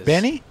 huh? He is.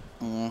 Benny?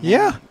 Mhm.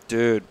 Yeah.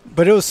 Dude.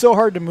 But it was so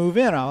hard to move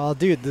in. Oh,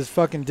 dude, this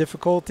fucking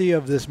difficulty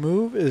of this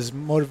move is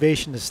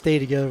motivation to stay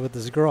together with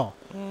this girl.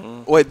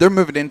 Mhm. Wait, they're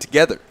moving in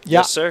together. Yeah.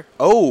 Yes, sir.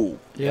 Oh,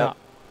 Yeah. Yep.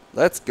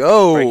 let's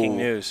go. Breaking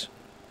news.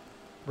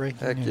 Breaking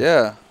Heck news.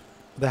 yeah.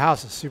 The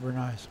house is super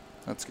nice.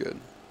 That's good.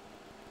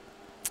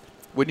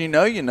 When you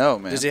know,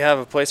 man. Does he have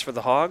a place for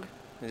the hog?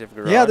 Does he have a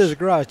garage? Yeah, there's a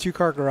garage,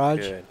 2-car garage.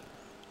 Good.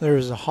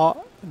 There's a hog,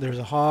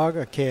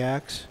 a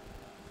KX,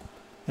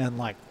 and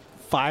like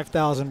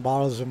 5,000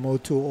 bottles of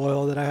Motul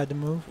oil that I had to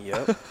move.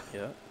 Yep.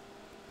 Yep.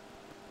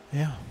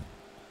 Yeah.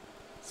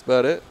 That's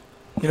about it.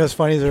 You know what's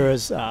funny? There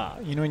is, you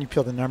know when you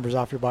peel the numbers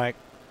off your bike,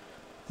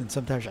 and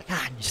sometimes you're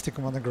like, and you stick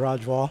them on the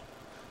garage wall.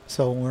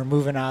 So when we're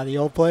moving out of the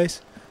old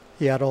place,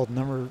 he had old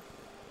number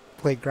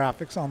plate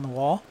graphics on the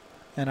wall.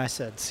 And I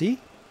said, see?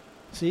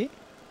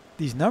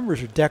 These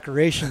numbers are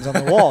decorations on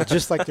the wall,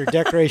 just like they're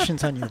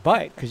decorations on your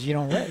bike, because you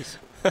don't race.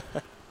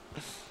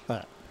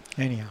 But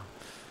anyhow.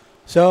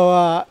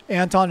 So,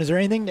 Anton, is there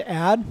anything to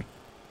add?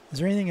 Is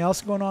there anything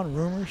else going on?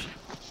 Rumors?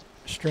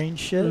 Strange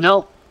shit?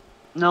 Nope.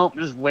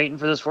 Just waiting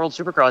for this World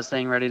Supercross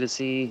thing, ready to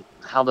see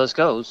how this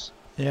goes.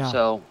 Yeah.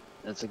 So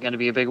it's going to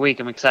be a big week.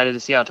 I'm excited to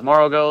see how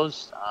tomorrow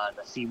goes,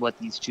 to see what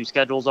these 2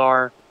 schedules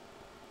are.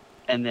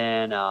 And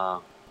then, yeah,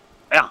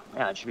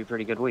 it should be a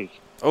pretty good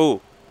week.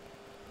 Oh,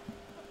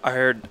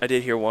 I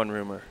did hear one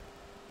rumor.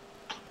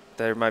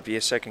 There might be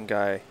a second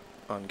guy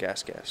on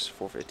Gas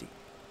 450.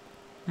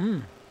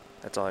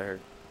 That's all I heard.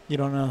 You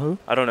don't know who?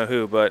 I don't know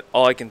who, but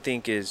all I can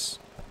think is,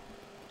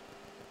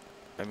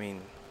 I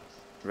mean,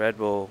 Red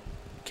Bull,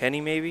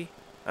 Kenny maybe?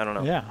 I don't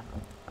know. Yeah.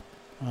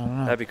 I don't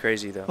know. That'd be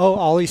crazy though. Oh,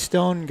 Ollie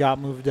Stone got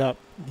moved up.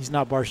 He's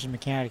not Barsh's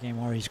mechanic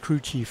anymore. He's crew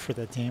chief for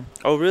the team.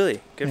 Oh,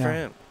 really? Good for Yeah.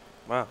 him.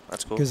 Wow,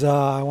 that's cool. Because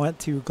I went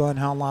to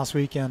Glenhound last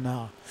week, and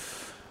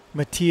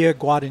Mattia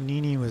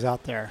Guadagnini was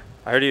out there.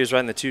 I heard he was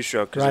riding the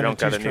 2-stroke because they Riding don't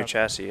the got a new 2-stroke.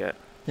 chassis yet.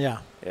 Yeah.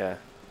 Yeah.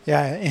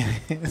 Yeah,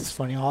 it's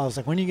funny. I was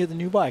like, when do you get the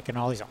new bike? And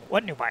Ollie's like,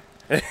 what new bike?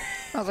 I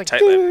was like,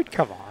 Tight lip. dude,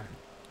 come on.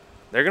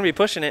 They're going to be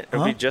pushing it.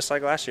 It'll Huh? be just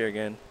like last year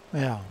again.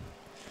 Yeah.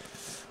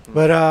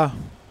 But,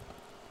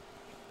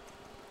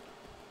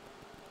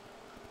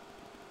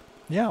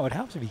 yeah, it would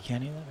have to be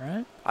Kenny then,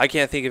 right? I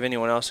can't think of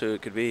anyone else who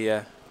it could be,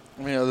 yeah.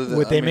 I mean, other than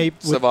Would they make-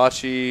 would-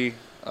 Savachi,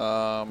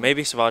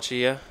 Maybe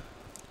Savachi, yeah.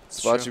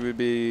 Savachi would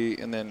be,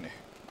 and then,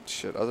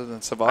 shit, other than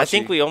Savachi. I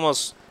think we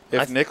almost.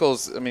 If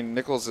Nichols,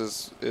 Nichols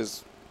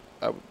is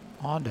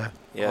Honda.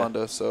 Yeah.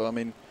 Honda. So, I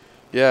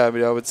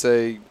would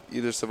say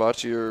either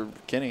Savachi or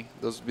Kenny.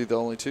 Those would be the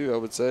only two, I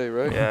would say,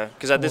 right? Yeah,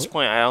 because at this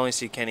point, I only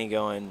see Kenny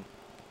going.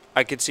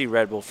 I could see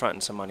Red Bull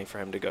fronting some money for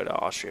him to go to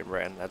Austrian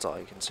brand. That's all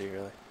you can see,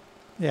 really.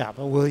 Yeah,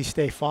 but will he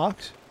stay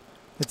Fox?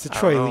 It's a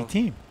Troy Lee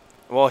team.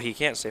 Well, he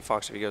can't stay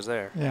Fox if he goes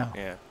there. Yeah.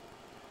 Yeah.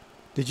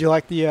 Did you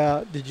like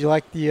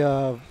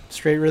the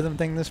straight rhythm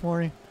thing this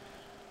morning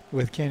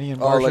with Kenny and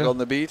Barsha? Oh, like on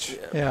the beach?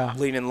 Yeah.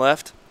 Leaning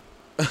left.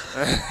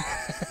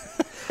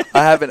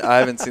 I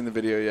haven't seen the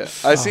video yet.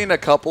 I've seen a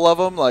couple of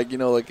them, like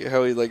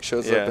how he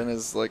shows up in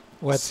his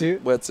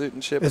wetsuit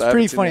and shit. It's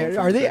pretty funny.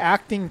 Are they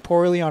acting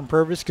poorly on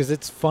purpose? Because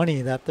it's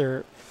funny that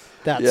they're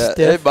that stiff.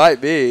 It might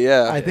be.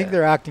 Yeah. I think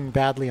they're acting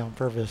badly on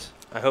purpose.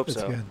 I hope it's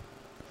so. Good.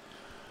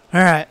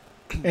 All right.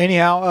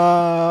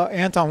 Anyhow,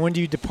 Anton, when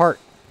do you depart?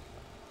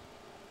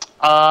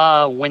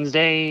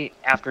 Wednesday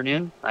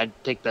afternoon. I'd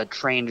take the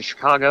train to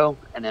Chicago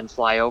and then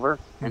fly over.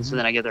 And so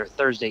then I get there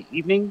Thursday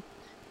evening.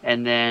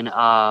 And then,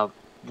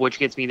 which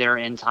gets me there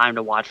in time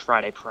to watch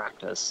Friday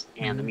practice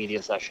and the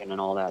media session and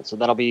all that. So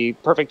that'll be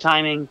perfect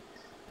timing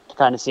to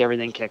kind of see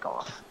everything kick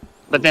off.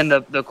 But then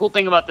the cool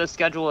thing about this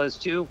schedule is,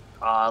 too,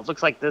 it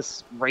looks like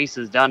this race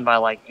is done by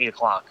like 8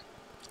 o'clock.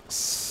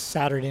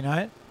 Saturday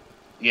night?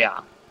 Yeah.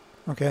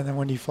 Okay, and then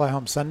when do you fly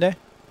home? Sunday?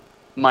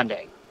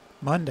 Monday.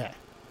 Okay.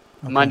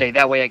 Monday.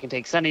 That way I can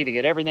take Sunday to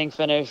get everything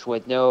finished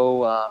with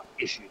no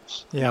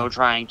issues. Yeah. No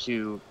trying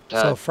to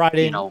so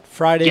Friday get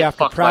after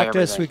fucked by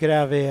practice, everything. we could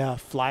have a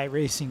fly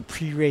racing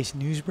pre-race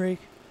news break.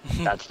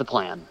 That's the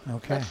plan.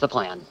 Okay. That's the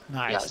plan.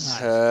 Nice. Yes. Nice.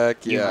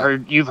 Heck yeah.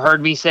 You've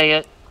heard me say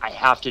it. I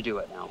have to do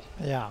it now.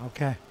 Yeah.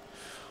 Okay.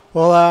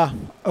 Well,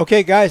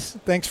 okay, guys.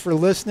 Thanks for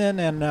listening,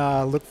 and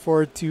look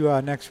forward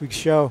to next week's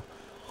show,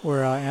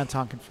 where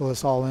Anton can fill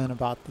us all in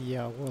about the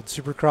World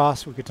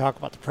Supercross. We could talk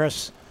about the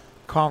press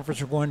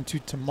conference we're going to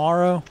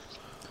tomorrow,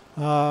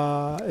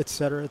 et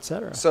cetera, et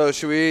cetera. So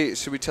should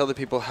we tell the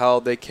people how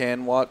they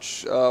can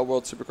watch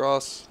World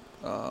Supercross?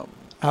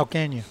 How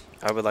can you?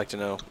 I would like to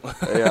know.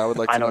 Yeah, I would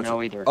like to know. I don't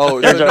know either. Oh,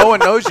 no one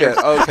knows yet.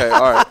 Okay,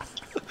 all right.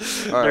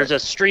 There's a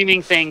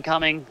streaming thing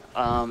coming,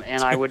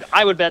 and I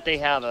would bet they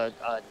have a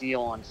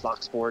deal on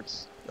Fox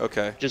Sports.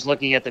 Okay. Just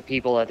looking at the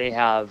people that they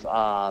have.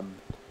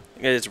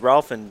 It's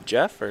Ralph and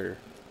Jeff, or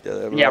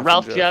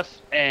Ralph, Jeff,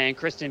 and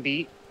Kristen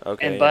Beat.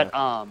 Okay. But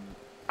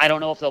I don't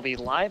know if they'll be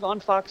live on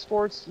Fox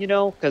Sports,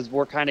 because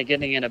we're kind of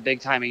getting in a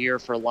big time of year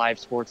for live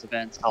sports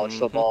events, college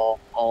football,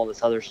 all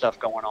this other stuff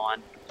going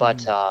on.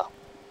 But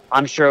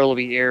I'm sure it'll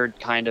be aired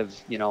kind of,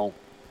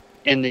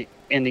 in the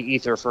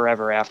ether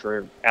forever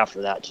after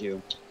that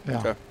too. Yeah.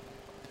 Okay.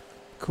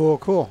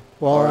 Cool.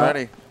 Well,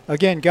 alrighty.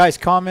 Again, guys,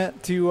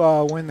 comment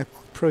to win the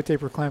Pro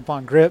Taper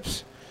clamp-on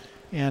grips,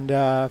 and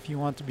if you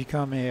want to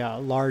become a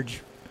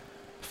large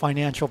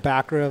financial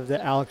backer of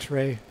the Alex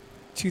Ray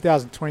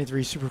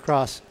 2023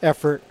 Supercross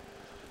effort,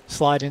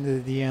 slide into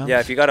the DMs.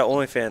 Yeah, if you got an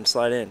OnlyFans,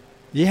 slide in.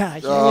 Yeah,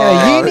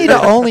 you need an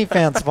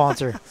OnlyFans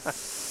sponsor.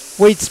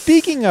 Wait,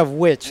 speaking of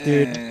which,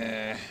 dude.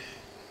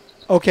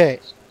 Okay.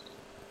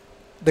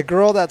 The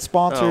girl that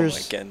sponsors Oh,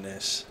 my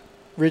goodness.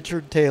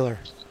 Richard Taylor.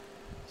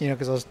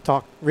 Because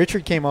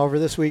Richard came over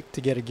this week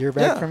to get a gear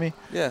bag from me.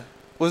 Yeah.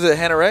 Was it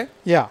Hannah Ray?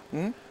 Yeah.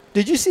 Mm-hmm.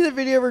 Did you see the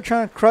video of her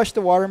trying to crush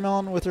the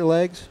watermelon with her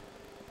legs?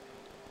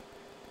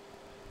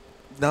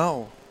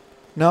 No.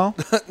 No?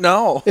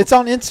 No. It's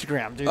on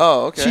Instagram, dude.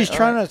 Oh, okay. She's All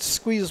trying right. to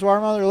squeeze this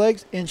watermelon with her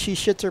legs, and she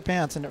shits her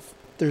pants, and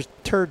there's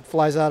turd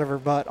flies out of her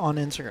butt on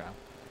Instagram.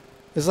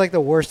 It's like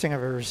the worst thing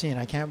I've ever seen.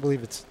 I can't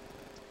believe it's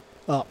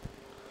up.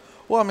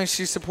 Well,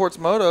 she supports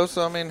Moto,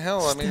 so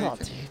hell, Still,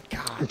 dude,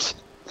 God.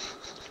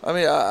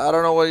 I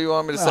don't know what you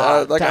want me to say.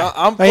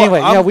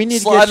 I'm we need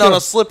to sliding get on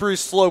a slippery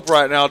slope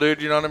right now,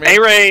 dude. You know what I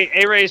mean?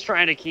 A-Ray's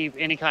trying to keep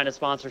any kind of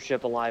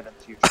sponsorship alive in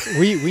the future.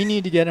 we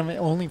need to get him an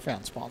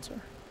OnlyFans sponsor,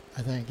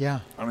 I think. Yeah.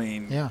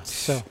 Yeah.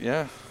 So.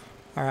 Yeah.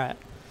 All right.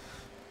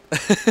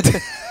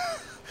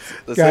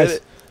 Let's guys,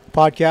 hit it.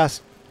 podcast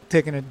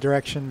taking a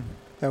direction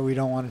that we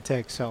don't want to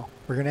take, so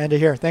we're going to end it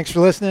here. Thanks for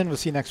listening. We'll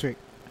see you next week.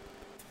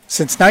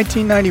 Since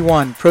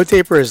 1991, Pro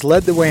Taper has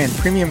led the way in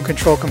premium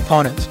control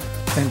components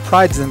and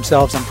prides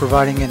themselves on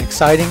providing an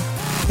exciting,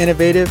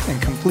 innovative,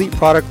 and complete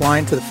product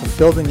line to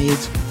fulfill the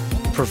needs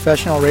of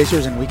professional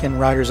racers and weekend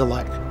riders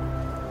alike.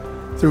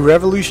 Through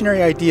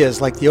revolutionary ideas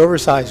like the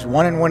oversized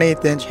 1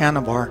 1/8 inch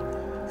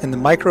handlebar and the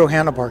micro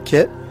handlebar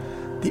kit,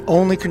 the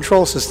only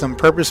control system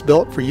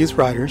purpose-built for youth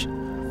riders,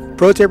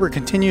 Pro Taper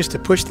continues to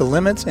push the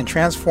limits and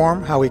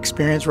transform how we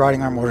experience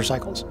riding our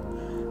motorcycles.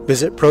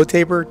 Visit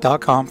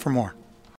protaper.com for more.